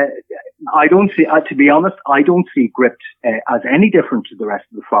 I don't see, to be honest, I don't see Gript as any different to the rest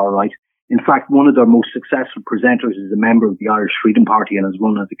of the far right. In fact, one of their most successful presenters is a member of the Irish Freedom Party and has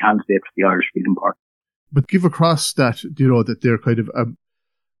run as a candidate for the Irish Freedom Party. But give across that, that they're kind of,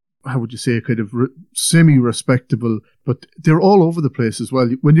 how would you say, kind of semi-respectable, but they're all over the place as well.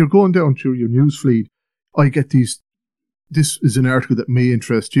 When you're going down through your news feed, I get this is an article that may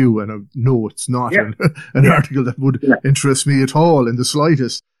interest you, and I know it's not an article that would interest me at all in the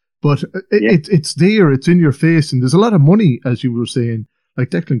slightest. But it's there, it's in your face, and there's a lot of money, as you were saying. Like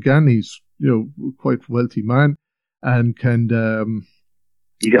Declan Ganley's, quite wealthy man, and can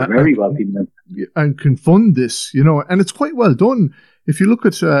he's a very wealthy man, and can fund this, and it's quite well done. If you look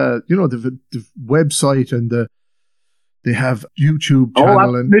at the website and they have YouTube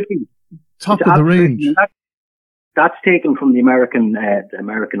channel and top of the range. That's taken from the American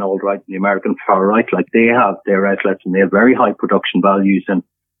alt right and the American far right. Like, they have their outlets and they have very high production values, and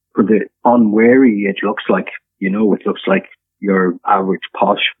for the unwary, it looks like your average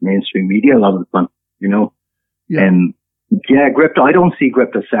posh mainstream media a lot of the time, Gript, I don't see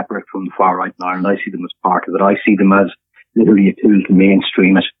Gript as separate from the far right in Ireland. I see them as part of it. I see them as literally a tool to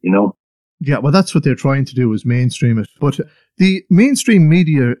mainstream it, Yeah, well, that's what they're trying to do, is mainstream it. But the mainstream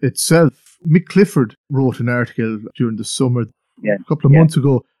media itself, Mick Clifford wrote an article during the summer, a couple of months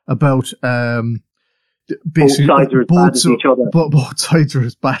ago, about basically both sides are as bad as each other. Both sides are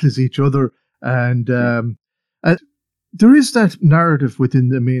as bad as each other. And there is that narrative within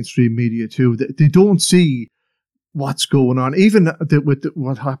the mainstream media too, that they don't see what's going on. Even with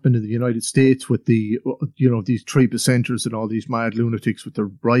what happened in the United States with the, these 3%ers and all these mad lunatics with their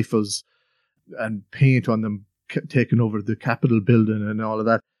rifles and paint on them taking over the Capitol building and all of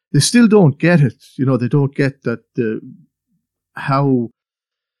that. They still don't get it. They don't get that how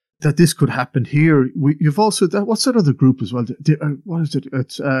that this could happen here. You've also what's that other group as well? What is it?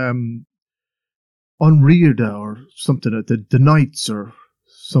 It's Unreada or something like the Knights or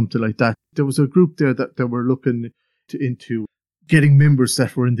something like that. There was a group there that were looking into getting members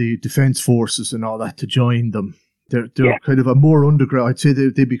that were in the defence forces and all that to join them. They're kind of a more underground. I'd say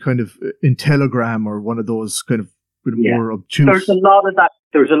they'd be kind of in Telegram or one of those kind of more obtuse. There's a lot of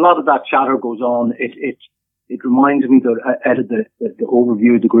that chatter goes on. It reminds me that out of the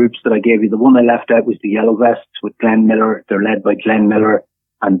overview of the groups that I gave you, the one I left out was the Yellow Vests with Glenn Miller. They're led by Glenn Miller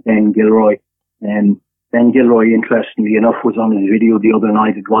and Ben Gilroy. And Ben Gilroy, interestingly enough, was on his video the other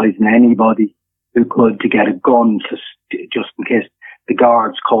night advising anybody who could to get a gun just in case the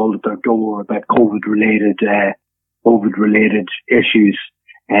guards called at their door about COVID-related issues.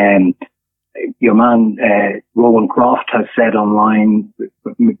 Your man, Rowan Croft, has said online,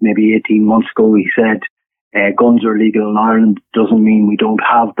 maybe 18 months ago, he said, guns are legal in Ireland, doesn't mean we don't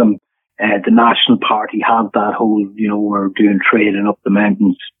have them. The National Party have that whole, we're doing trading up the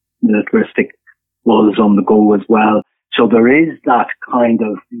mountains, militaristic buzz on the go as well. So there is that kind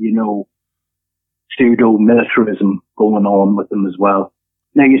of, pseudo-militarism going on with them as well.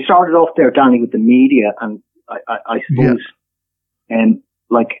 Now, you started off there, Danny, with the media, and I suppose,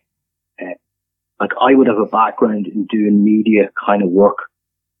 like I would have a background in doing media kind of work,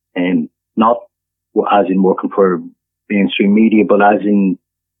 and not as in working for mainstream media, but as in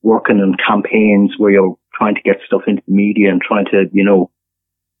working on campaigns where you're trying to get stuff into the media and trying to,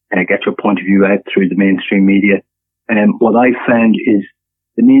 get your point of view out through the mainstream media. What I found is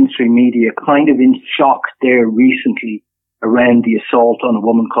the mainstream media kind of in shock there recently around the assault on a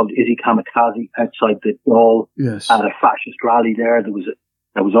woman called Izzy Kamikaze outside the Dáil at a fascist rally there.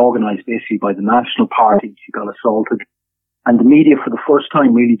 That was organised basically by the National Party. She got assaulted. And the media, for the first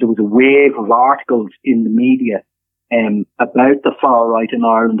time, really, there was a wave of articles in the media about the far right in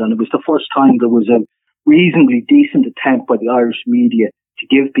Ireland. And it was the first time there was a reasonably decent attempt by the Irish media to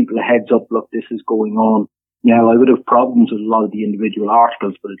give people a heads up, look, this is going on. Now, I would have problems with a lot of the individual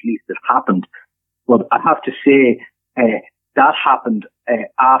articles, but at least it happened. But I have to say, that happened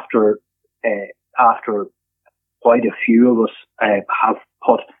after quite a few of us have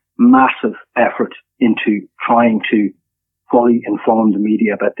put massive effort into trying to fully inform the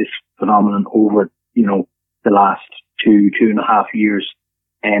media about this phenomenon over, the last 2.5 years.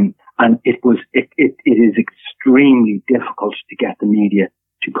 And it is extremely difficult to get the media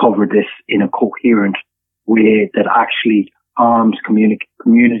to cover this in a coherent way that actually arms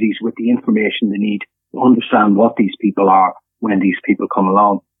communities with the information they need to understand what these people are when these people come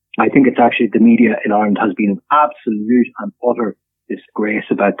along. I think it's actually the media in Ireland has been an absolute and utter disgrace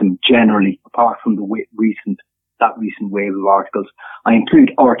about them generally, apart from the recent wave of articles. I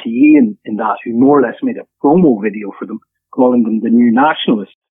include RTE in that, who more or less made a promo video for them, calling them the new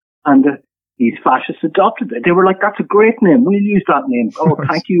nationalists. And these fascists adopted it. They were like, that's a great name. We'll use that name. Oh,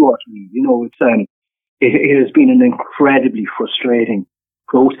 thank you, RTE. It has been an incredibly frustrating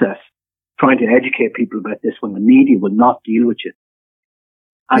process trying to educate people about this when the media will not deal with you.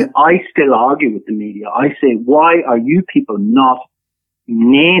 And I still argue with the media. I say, why are you people not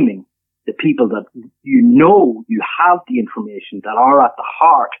naming the people that you have the information that are at the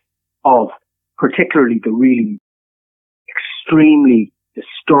heart of particularly the really extremely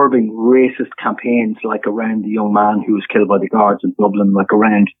disturbing racist campaigns like around the young man who was killed by the guards in Dublin, like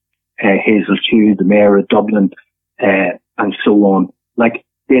around Hazel Chew, the mayor of Dublin, and so on. Like,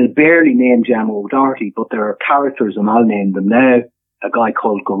 they'll barely name Gemma O'Doherty, but there are characters, and I'll name them now. A guy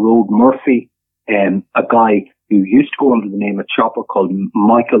called Garode Murphy, a guy who used to go under the name of Chopper called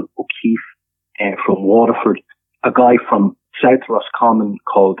Michael O'Keefe from Waterford, a guy from South Roscommon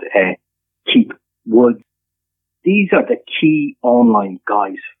called Keith Woods. These are the key online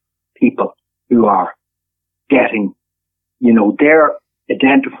guys, people who are getting, they're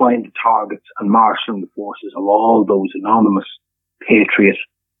identifying the targets and marshalling the forces of all those anonymous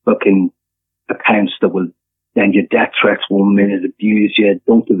patriot-looking accounts that will send you death threats 1 minute, abuse you,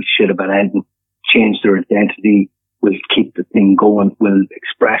 don't give a shit about anything, change their identity, will keep the thing going, will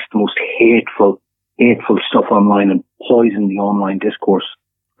express the most hateful stuff online and poison the online discourse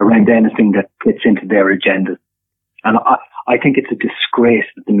around anything that fits into their agenda. And I think it's a disgrace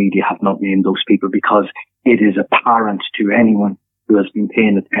that the media have not named those people, because it is apparent to anyone who has been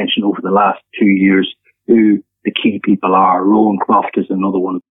paying attention over the last 2 years who the key people are. Rowan Croft is another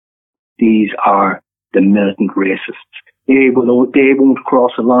one. These are the militant racists. They won't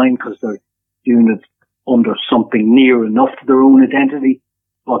cross a line because they're doing it under something near enough to their own identity,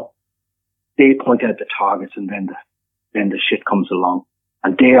 but they point out the targets, and then the shit comes along.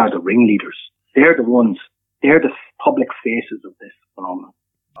 And they are the ringleaders. They're the ones. They're the public faces of this phenomenon.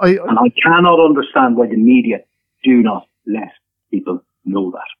 And I cannot understand why the media do not let people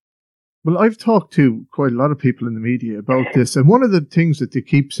know that. Well, I've talked to quite a lot of people in the media about this, and one of the things that they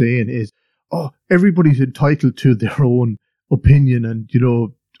keep saying is, everybody's entitled to their own opinion, and,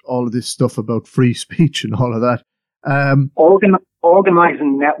 all of this stuff about free speech and all of that.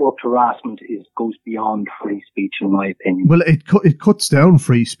 Organising networked harassment goes beyond free speech, in my opinion. Well, it cuts down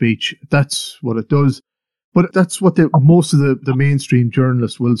free speech. That's what it does. But that's what most of the mainstream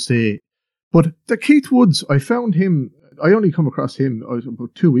journalists will say. But the Keith Woods, I found him, I only come across him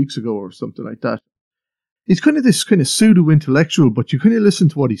about 2 weeks ago or something like that. He's kind of this kind of pseudo-intellectual, but you kind of listen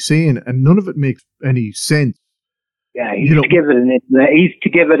to what he's saying and none of it makes any sense. Yeah, he's to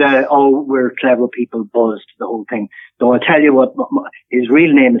give it a, we're clever people buzz to the whole thing. So I'll tell you what, his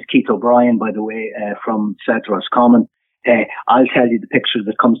real name is Keith O'Brien, by the way, from South Roscommon. I'll tell you the picture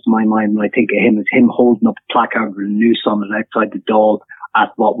that comes to my mind when I think of him is him holding up a placard with a noose on it outside the Dáil at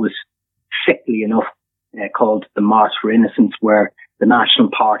what was sickly enough called the March for Innocence, where the National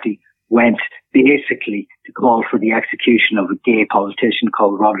Party went basically to call for the execution of a gay politician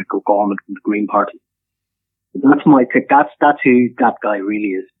called Roderick O'Gorman from the Green Party. That's my pick. That's who that guy really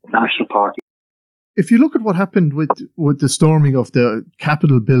is, the National Party. If you look at what happened with the storming of the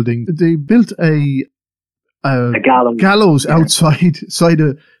Capitol building, they built a gallows outside.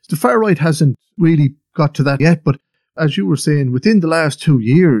 The far right hasn't really got to that yet, but as you were saying, within the last 2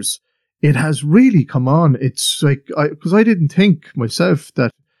 years, it has really come on. It's like, because I didn't think myself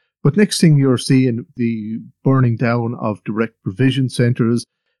that, but next thing you're seeing the burning down of direct provision centres.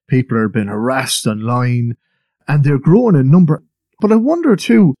 People are being harassed online and they're growing in number. But I wonder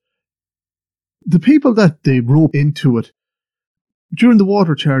too, the people that they rope into it, during the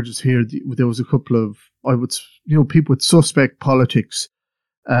water charges here, there was a couple of, people with suspect politics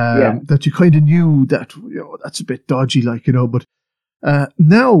that you kind of knew that, that's a bit dodgy, but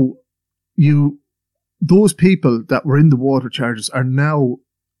now those people that were in the water charges are now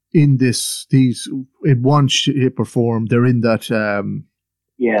in in one shape or form, they're in that.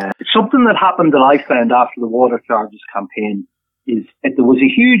 It's something that happened that I found after the water charges campaign is there was a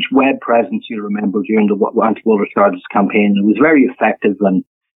huge web presence, you remember, during the anti-water charges campaign. It was very effective, and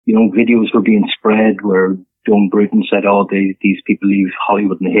videos were being spread where Joan Bruton said, these people leave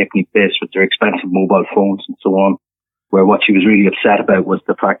Hollywood in a halfpenny place with their expensive mobile phones and so on, where what she was really upset about was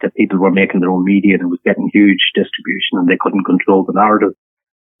the fact that people were making their own media and it was getting huge distribution and they couldn't control the narrative.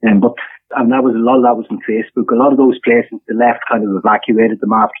 And that was, a lot of that was on Facebook. A lot of those places, the left kind of evacuated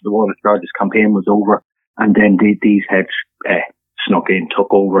them after the water charges campaign was over, and then these heads snuck in,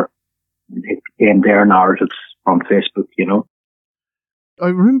 took over, and it became their narratives on Facebook, I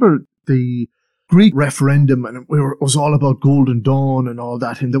remember the Greek referendum, and it was all about Golden Dawn and all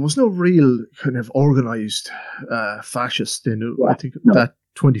that, and there was no real kind of organised fascist in it. I think that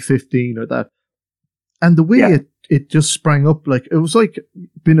 2015 or that. And the way it just sprang up, like, it was like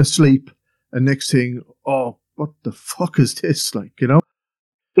being asleep, and next thing, what the fuck is this,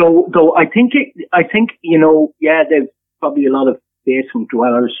 So I think, there's probably a lot of basement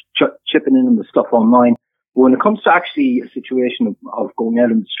dwellers chipping in on the stuff online. But when it comes to actually a situation of going out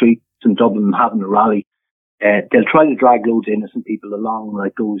in the streets in Dublin and having a rally, they'll try to drag loads of innocent people along,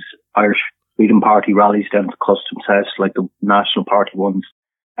 like those Irish Freedom Party rallies down to Customs House, like the National Party ones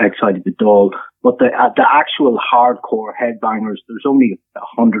outside of the Dáil. But the actual hardcore headbangers, there's only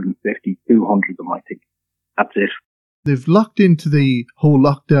 150, 200 of them, I think. That's it. They've locked into the whole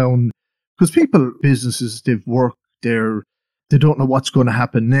lockdown because businesses, they've worked there, they don't know what's going to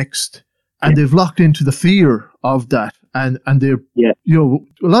happen next. And they've locked into the fear of that. And they're, a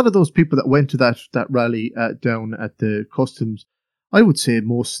lot of those people that went to that rally down at the customs, I would say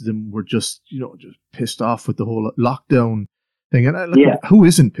most of them were just pissed off with the whole lockdown thing. And who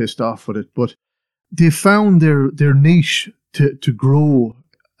isn't pissed off with it? But they found their niche to grow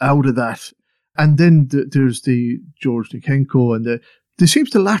out of that. And then there's the George Nikenko, and they seem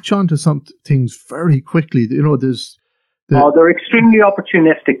to latch on to some things very quickly. They're extremely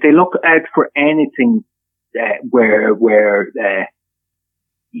opportunistic. They look out for anything where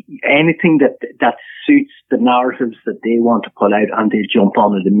anything that suits the narratives that they want to pull out, and they jump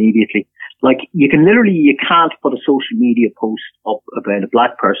on it immediately. Like, you can't put a social media post up about a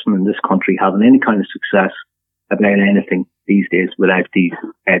black person in this country having any kind of success about anything these days without these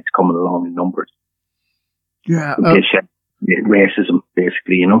heads coming along in numbers. Yeah. Racism,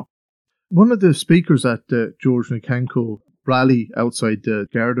 basically, One of the speakers at the George Nikenko rally outside the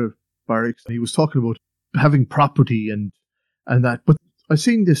Garda barracks, he was talking about having property and that. But I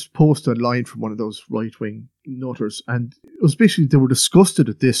seen this post online from one of those right-wing nutters, and it was basically, they were disgusted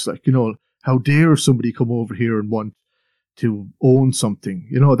at this, how dare somebody come over here and want to own something.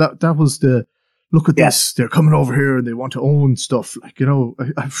 That was the, look at this, they're coming over here and they want to own stuff.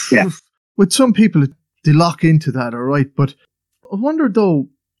 With some people, they lock into that, all right. But I wonder, though,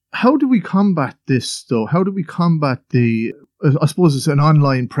 how do we combat this, though? How do we combat I suppose it's an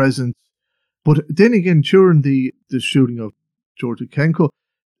online presence, but then again, during the shooting of George Nikenko,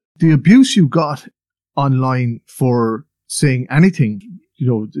 the abuse you got online for saying anything,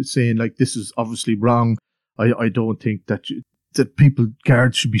 saying like, this is obviously wrong. I don't think that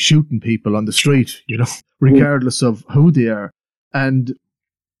guards should be shooting people on the street, regardless of who they are. And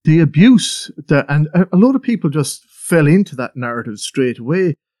the abuse, and a lot of people just fell into that narrative straight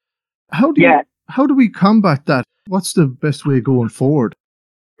away. How do we combat that? What's the best way going forward?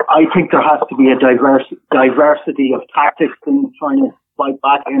 I think there has to be a diversity of tactics in trying to fight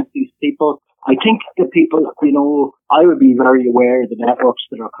back against these people. I think the people, I would be very aware of the networks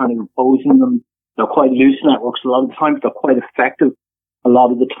that are kind of imposing them. They're quite loose networks a lot of the time, but they're quite effective a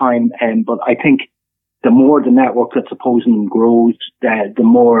lot of the time. But I think the more the network that's opposing them grows, the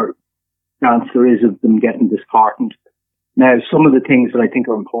more chance there is of them getting disheartened. Now, some of the things that I think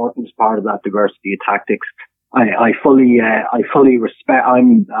are important as part of that diversity of tactics, I fully respect.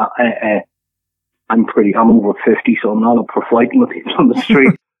 I'm over 50, so I'm not up for fighting with people on the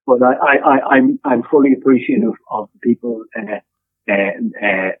street. But I'm fully appreciative of the people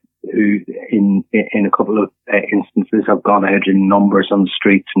who in a couple of instances have gone out in numbers on the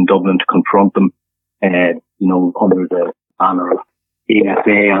streets in Dublin to confront them, under the banner of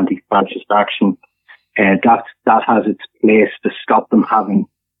AFA, anti-fascist action. That has its place to stop them having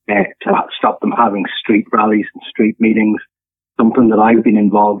street rallies and street meetings. Something that I've been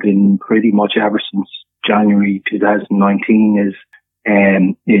involved in pretty much ever since January 2019 is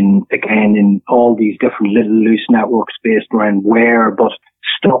in all these different little loose networks based around but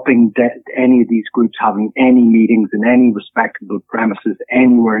stopping any of these groups having any meetings in any respectable premises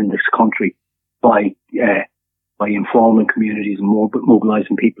anywhere in this country by informing communities and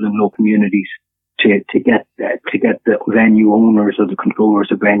mobilising people in local communities to get the venue owners or the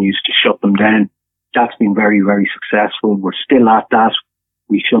controllers of venues to shut them down. That's been very, very successful. We're still at that.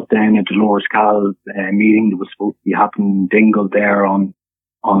 We shut down a Dolores Cal meeting that was supposed to be happening in Dingle there on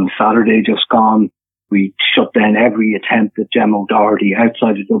Saturday just gone. We shut down every attempt that Gemma O'Doherty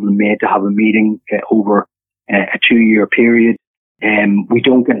outside of Dublin made to have a meeting over a 2-year period. We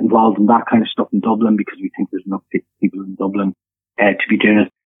don't get involved in that kind of stuff in Dublin because we think there's enough people in Dublin to be doing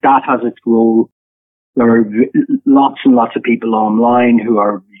it. That has its role. There are lots and lots of people online who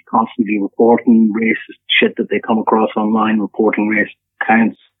are constantly reporting racist shit that they come across online, reporting racist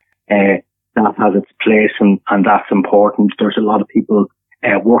accounts. That has its place and that's important. There's a lot of people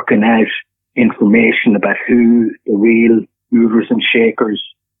working out information about who the real movers and shakers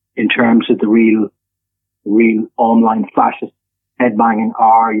in terms of the real online fascist headbanging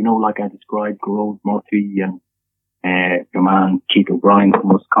are, like I described, Gerard Murphy and your man Keith O'Brien from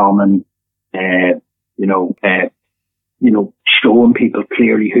Roscommon, showing people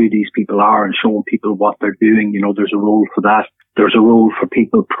clearly who these people are and showing people what they're doing. There's a role for that. There's a role for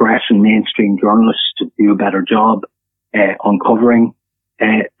people, press and mainstream journalists to do a better job uncovering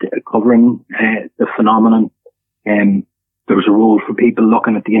the phenomenon. There's a role for people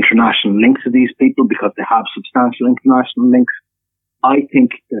looking at the international links of these people because they have substantial international links. I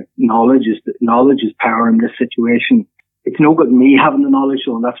think that knowledge is power in this situation. It's no good me having the knowledge,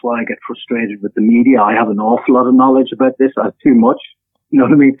 and that's why I get frustrated with the media. I have an awful lot of knowledge about this. I have too much, you know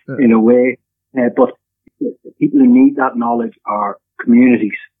what I mean, in a way. But the people who need that knowledge are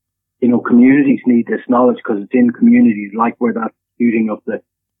communities. Communities need this knowledge because it's in communities like where that shooting of the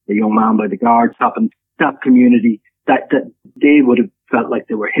young man by the guards happened. That community, that they would have felt like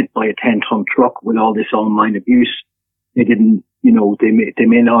they were hit by a 10-ton truck with all this online abuse. They didn't, they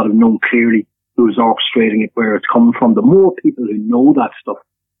may not have known clearly who's orchestrating it, where it's coming from. The more people who know that stuff,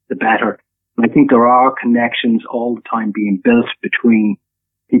 the better. And I think there are connections all the time being built between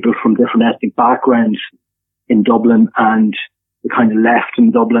people from different ethnic backgrounds in Dublin and the kind of left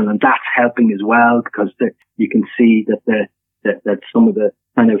in Dublin, and that's helping as well because you can see that that some of the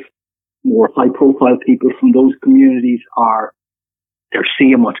kind of more high-profile people from those communities they're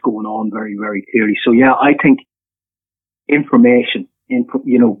seeing what's going on very, very clearly. So yeah, I think information,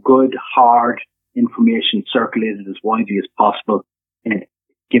 good, hard information circulated as widely as possible, and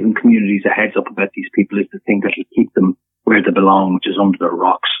giving communities a heads up about these people is the thing that will keep them where they belong, which is under their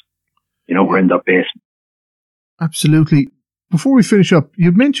rocks, we're in their basement. Absolutely. Before we finish up,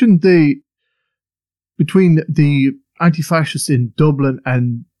 you mentioned between the anti-fascists in Dublin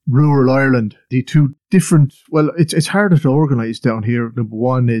and rural Ireland, the two different, it's harder to organise down here. Number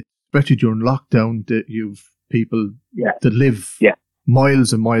one, especially during lockdown, that you've people that live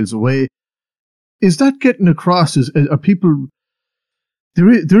miles and miles away. Is that getting across? Are people?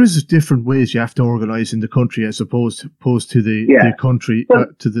 There is different ways you have to organise in the country as opposed to the country,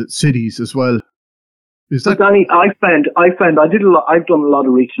 to the cities as well. Is that? Danny, I've done a lot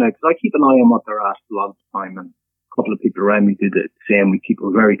of reaching out because I keep an eye on what they're at a lot of the time, and a couple of people around me do the same. We keep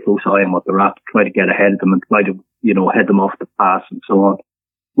a very close eye on what they're at, try to get ahead of them and try to head them off the path and so on.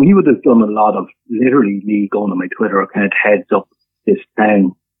 We would have done a lot of literally me going on my Twitter account, heads up this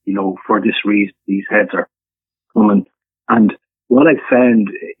town, for this reason, these heads are coming. And what I found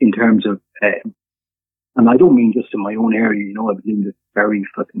in terms of, and I don't mean just in my own area, I was in this very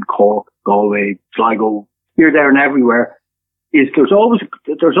fucking Cork, Galway, Sligo, here, there and everywhere, is there's always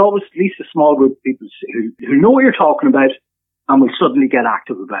at least a small group of people who know what you're talking about and will suddenly get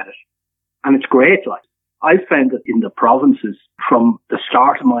active about it. And it's great, I found that in the provinces, from the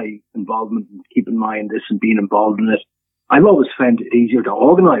start of my involvement and keeping an eye on this and being involved in it, I've always found it easier to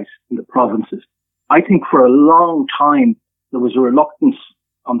organise in the provinces. I think for a long time, there was a reluctance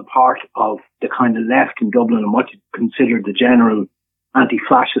on the part of the kind of left in Dublin and what you consider the general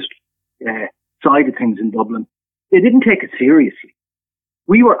anti-fascist side of things in Dublin. They didn't take it seriously.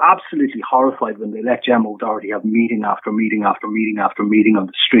 We were absolutely horrified when they let Gemma O'Doherty have meeting after meeting after meeting after meeting on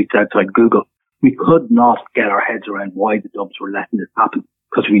the streets outside Google. We could not get our heads around why the Dubs were letting this happen.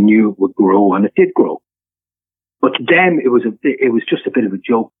 because we knew it would grow, and it did grow. But to them, it was just a bit of a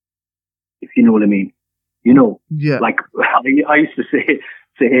joke, if you know what I mean. You know, Yeah. like I used to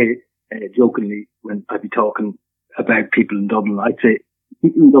say jokingly when I'd be talking about people in Dublin, I'd say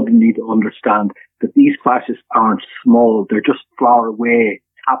people in Dublin need to understand that these clashes aren't small; they're just far away.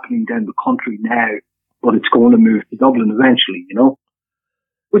 It's happening down the country now, but it's going to move to Dublin eventually. You know,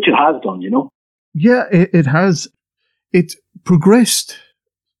 which it has done. You know. Yeah, it has. It's progressed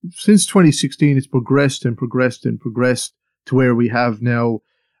since 2016. It's progressed and progressed and progressed to where we have now.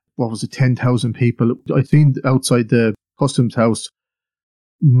 What was it? 10,000 people. I think outside the Customs House.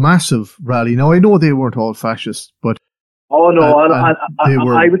 Massive rally. Now I know they weren't all fascists, but oh no, they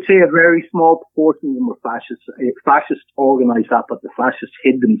were. I would say a very small proportion of them were fascists. Fascists organised that, but the fascists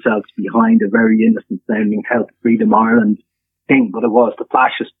hid themselves behind a very innocent sounding Health Freedom Ireland thing. But it was the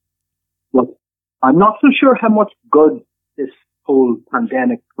fascists. Look, I'm not so sure how much good this whole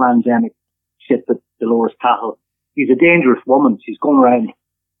pandemic shit that Dolores Cahill. She's a dangerous woman. She's going around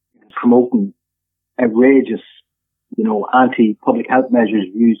promoting outrageous, anti-public health measures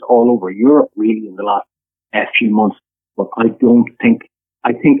used all over Europe, really, in the last few months. But I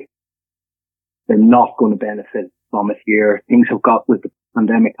think they're not going to benefit from it here. Things with the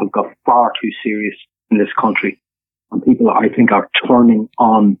pandemic have got far too serious in this country. And people, I think, are turning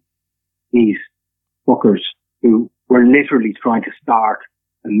on these fuckers who were literally trying to start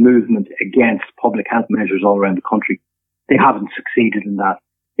a movement against public health measures all around the country. They haven't succeeded in that.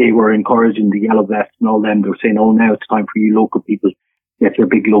 They were encouraging the yellow vests and all them. They were saying, oh, now it's time for you local people to get your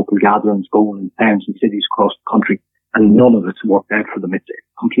big local gatherings going in towns and cities across the country. And none of it's worked out for them. It's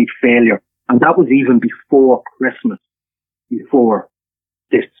a complete failure. And that was even before Christmas, before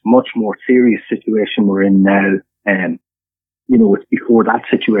this much more serious situation we're in now. It's before that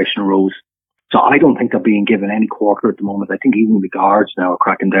situation arose. So I don't think they're being given any quarter at the moment. I think even the guards now are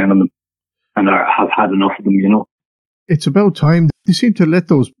cracking down on them and have had enough of them, It's about time. They seem to let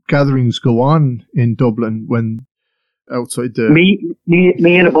those gatherings go on in Dublin when outside the... Me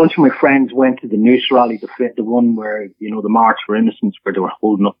and a bunch of my friends went to the Noose rally, the one where, the March for Innocence, where they were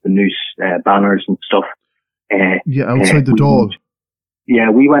holding up the Noose banners and stuff. Outside the Dáil.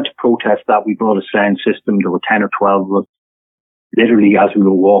 We went to protest that. We brought a sound system. There were 10 or 12 of us. Literally, as we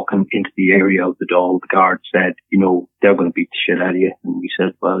were walking into the area of the Dáil, the guard said, they're going to beat the shit out of you. And we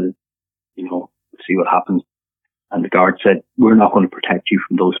said, well, we'll see what happens. And the guard said, we're not going to protect you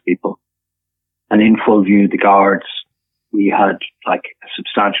from those people. And in full view, the guards, we had like a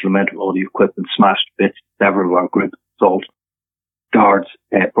substantial amount of audio equipment smashed to bits. Several of our group assault guards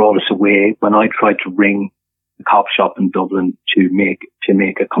brought us away. When I tried to ring the cop shop in Dublin to make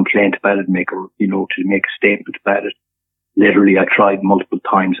a complaint about it, to make a statement about it, literally I tried multiple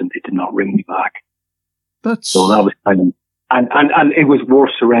times and they did not ring me back. So that was kind of... And it was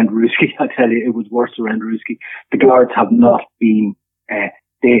worse around Ruski. I tell you, it was worse around Ruski. The guards have not been,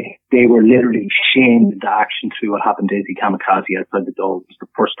 they were literally shamed into action through what happened to Daisy Kamikaze outside the Dáil. It was the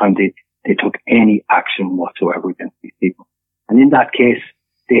first time they took any action whatsoever against these people. And in that case,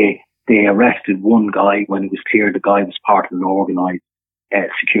 they arrested one guy when it was clear the guy was part of an organised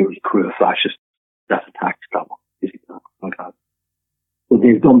security crew of fascists that attacked that one. So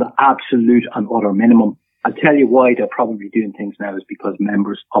they've done the absolute and utter minimum. I'll tell you why they're probably doing things now is because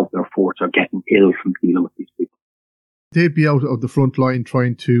members of their force are getting ill from dealing with these people. They'd be out of the front line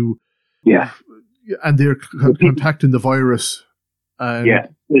trying to... Yeah. And they're contacting the virus.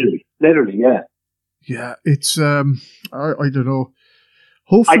 And literally, yeah. Yeah, it's... I don't know.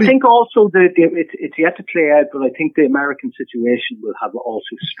 Hopefully... I think also it's yet to play out, but I think the American situation will have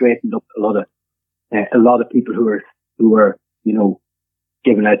also straightened up a lot of people who are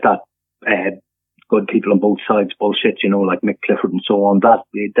giving out that good people on both sides bullshit, like Mick Clifford and so on. That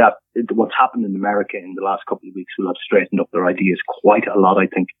what's happened in America in the last couple of weeks will have straightened up their ideas quite a lot, I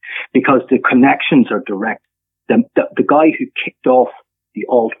think, because the connections are direct. The guy who kicked off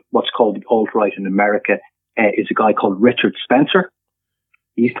what's called the alt-right in America is a guy called Richard Spencer.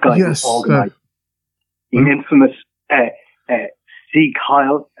 He's the guy who organized the infamous Sieg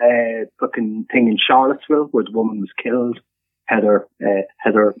Heil fucking thing in Charlottesville where the woman was killed. Heather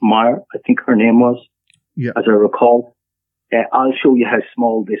Meyer, I think her name was, as I recall. I'll show you how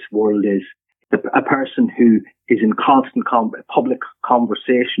small this world is. A person who is in constant public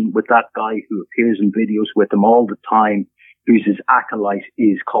conversation with that guy who appears in videos with him all the time, who's his acolyte,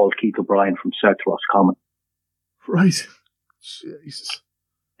 is called Keith O'Brien from South Roscommon. Right. Jesus.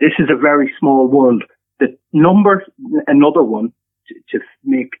 This is a very small world. Another one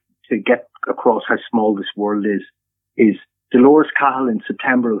to get across how small this world is Dolores Cahill in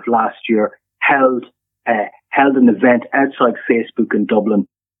September of last year held held an event outside Facebook in Dublin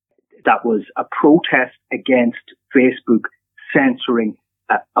that was a protest against Facebook censoring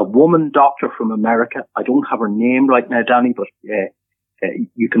a woman doctor from America. I don't have her name right now, Danny, but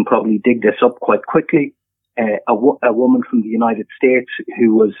you can probably dig this up quite quickly. A woman from the United States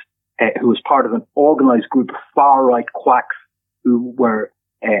who was part of an organized group of far-right quacks who were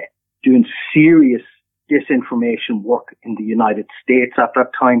doing serious disinformation work in the United States at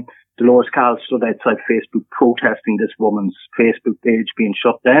that time. Dolores Cahill stood outside Facebook protesting this woman's Facebook page being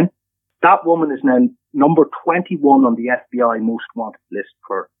shut down. That woman is now number 21 on the FBI most wanted list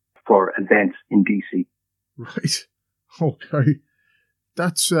for events in DC. Right. Okay.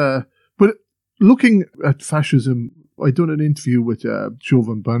 That's, but looking at fascism, I done an interview with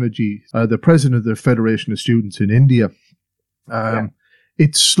Jovan Banerjee, the president of the Federation of Students in India.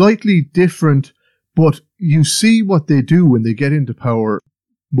 It's slightly different, but you see what they do when they get into power.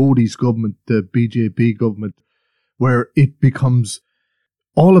 Modi's government, the BJP government, where it becomes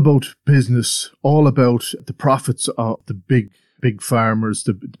all about business, all about the profits of the big farmers,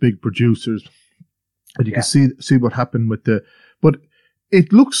 the big producers. And you can see what happened with but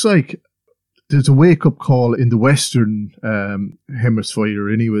it looks like there's a wake-up call in the Western hemisphere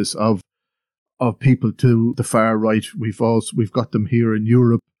anyways of people to the far right. We've got them here in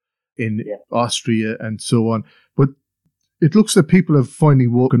Europe, in Austria and so on. But it looks like people have finally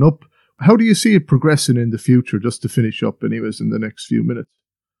woken up. How do you see it progressing in the future, just to finish up anyways in the next few minutes?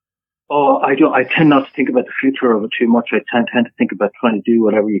 Oh, I tend not to think about the future of it too much. I tend to think about trying to do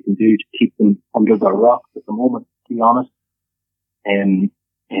whatever you can do to keep them under the rocks at the moment, to be honest. I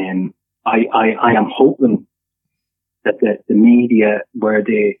am hoping that the media, where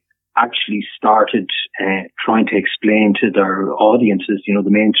they actually started trying to explain to their audiences, the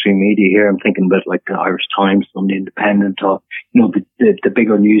mainstream media here, I'm thinking about like the Irish Times, the Independent, or, the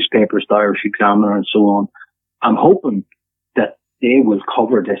bigger newspapers, the Irish Examiner and so on. I'm hoping that they will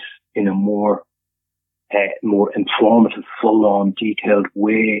cover this in a more informative, full-on, detailed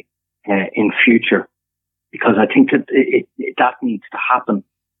way in future, because I think that that needs to happen.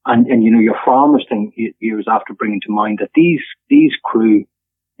 And your farmers thing years after bringing to mind that these crew,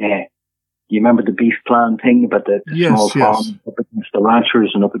 you remember the beef plan thing about the small farms up against the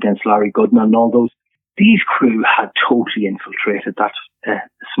ranchers and up against Larry Goodman and all those. These crew had totally infiltrated that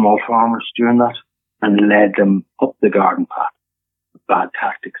small farmers during that and led them up the garden path. Bad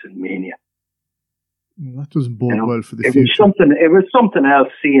tactics and mania. That doesn't bode well for the future. It was something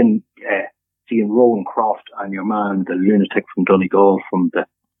else seeing Rowan Croft and your man, the lunatic from Donegal, from the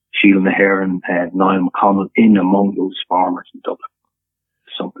Sheila Nair and Niall McConnell, in among those farmers in Dublin.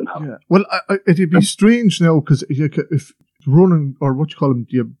 Something happened. Yeah. Well, it'd be strange now, because if Ronan, or what you call him,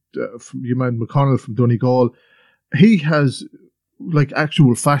 your man McConnell from Donegal, he has like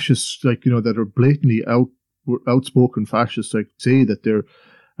actual fascists, like that are blatantly outspoken fascists, like say that they're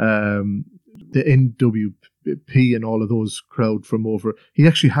the NWP and all of those crowd from over. He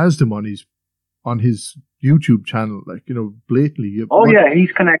actually has them on his YouTube channel, like blatantly.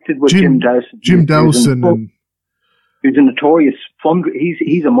 He's connected with Jim Dawson. Jim Dawson, who's a notorious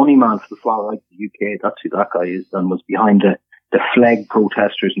he's a money man for the far right of the UK. That's who that guy is, and was behind the Flag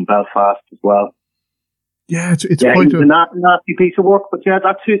protesters in Belfast as well. Yeah, it's quite a nasty piece of work, but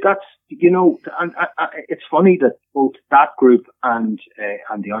that's and it's funny that both that group and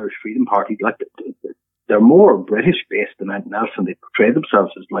the Irish Freedom Party, like, they're more British based than anything else, and they portray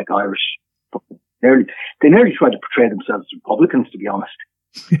themselves as like Irish. They nearly try to portray themselves as Republicans, to be honest.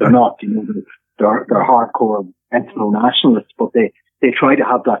 They're not, they're hardcore ethno-nationalists, but they try to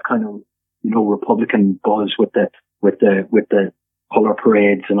have that kind of, Republican buzz with the colour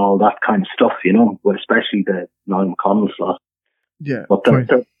parades and all that kind of stuff, but especially the Niall McConnell stuff. Yeah. But they're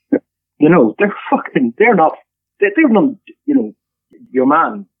not, your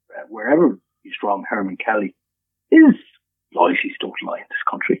man, wherever he's from, Herman Kelly, is loyalty to lie in this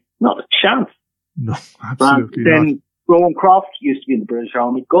country. Not a chance. No, absolutely not. Then Rowan Croft used to be in the British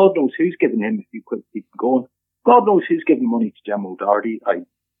Army. God knows who's giving him, if you could keep going. God knows who's giving money to Gemma O'Doherty. I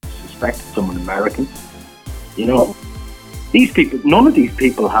suspect someone American. These people, none of these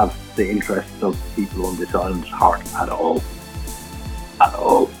people have the interests of people on this island at heart at all. At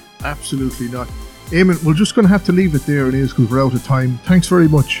all. Absolutely not. Eamon, we're just going to have to leave it there, because we're out of time. Thanks very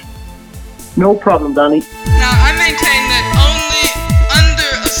much. No problem, Danny. Now, I maintain that only under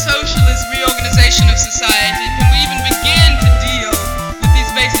a socialist reorganization of society can we even begin to deal with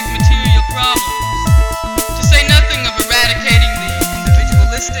these basic material problems. To say nothing of eradicating the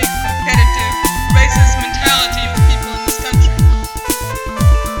individualistic, competitive, racist mentality of the people in this country.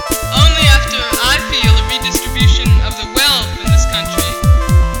 Only after I feel a redistribution of the wealth in this country,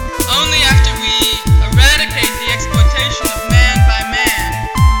 only after we eradicate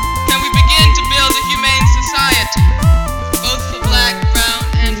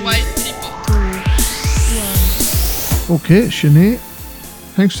Okay, Sinead.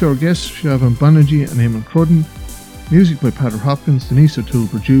 Thanks to our guests, Siobhan Banerjee and Eamon Crudden. Music by Peter Hopkins, Denise O'Toole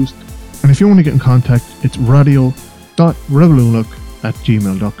produced. And if you want to get in contact, it's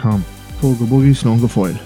radio.revolúnach@gmail.com. Tóga Buggy Slonga Foyle.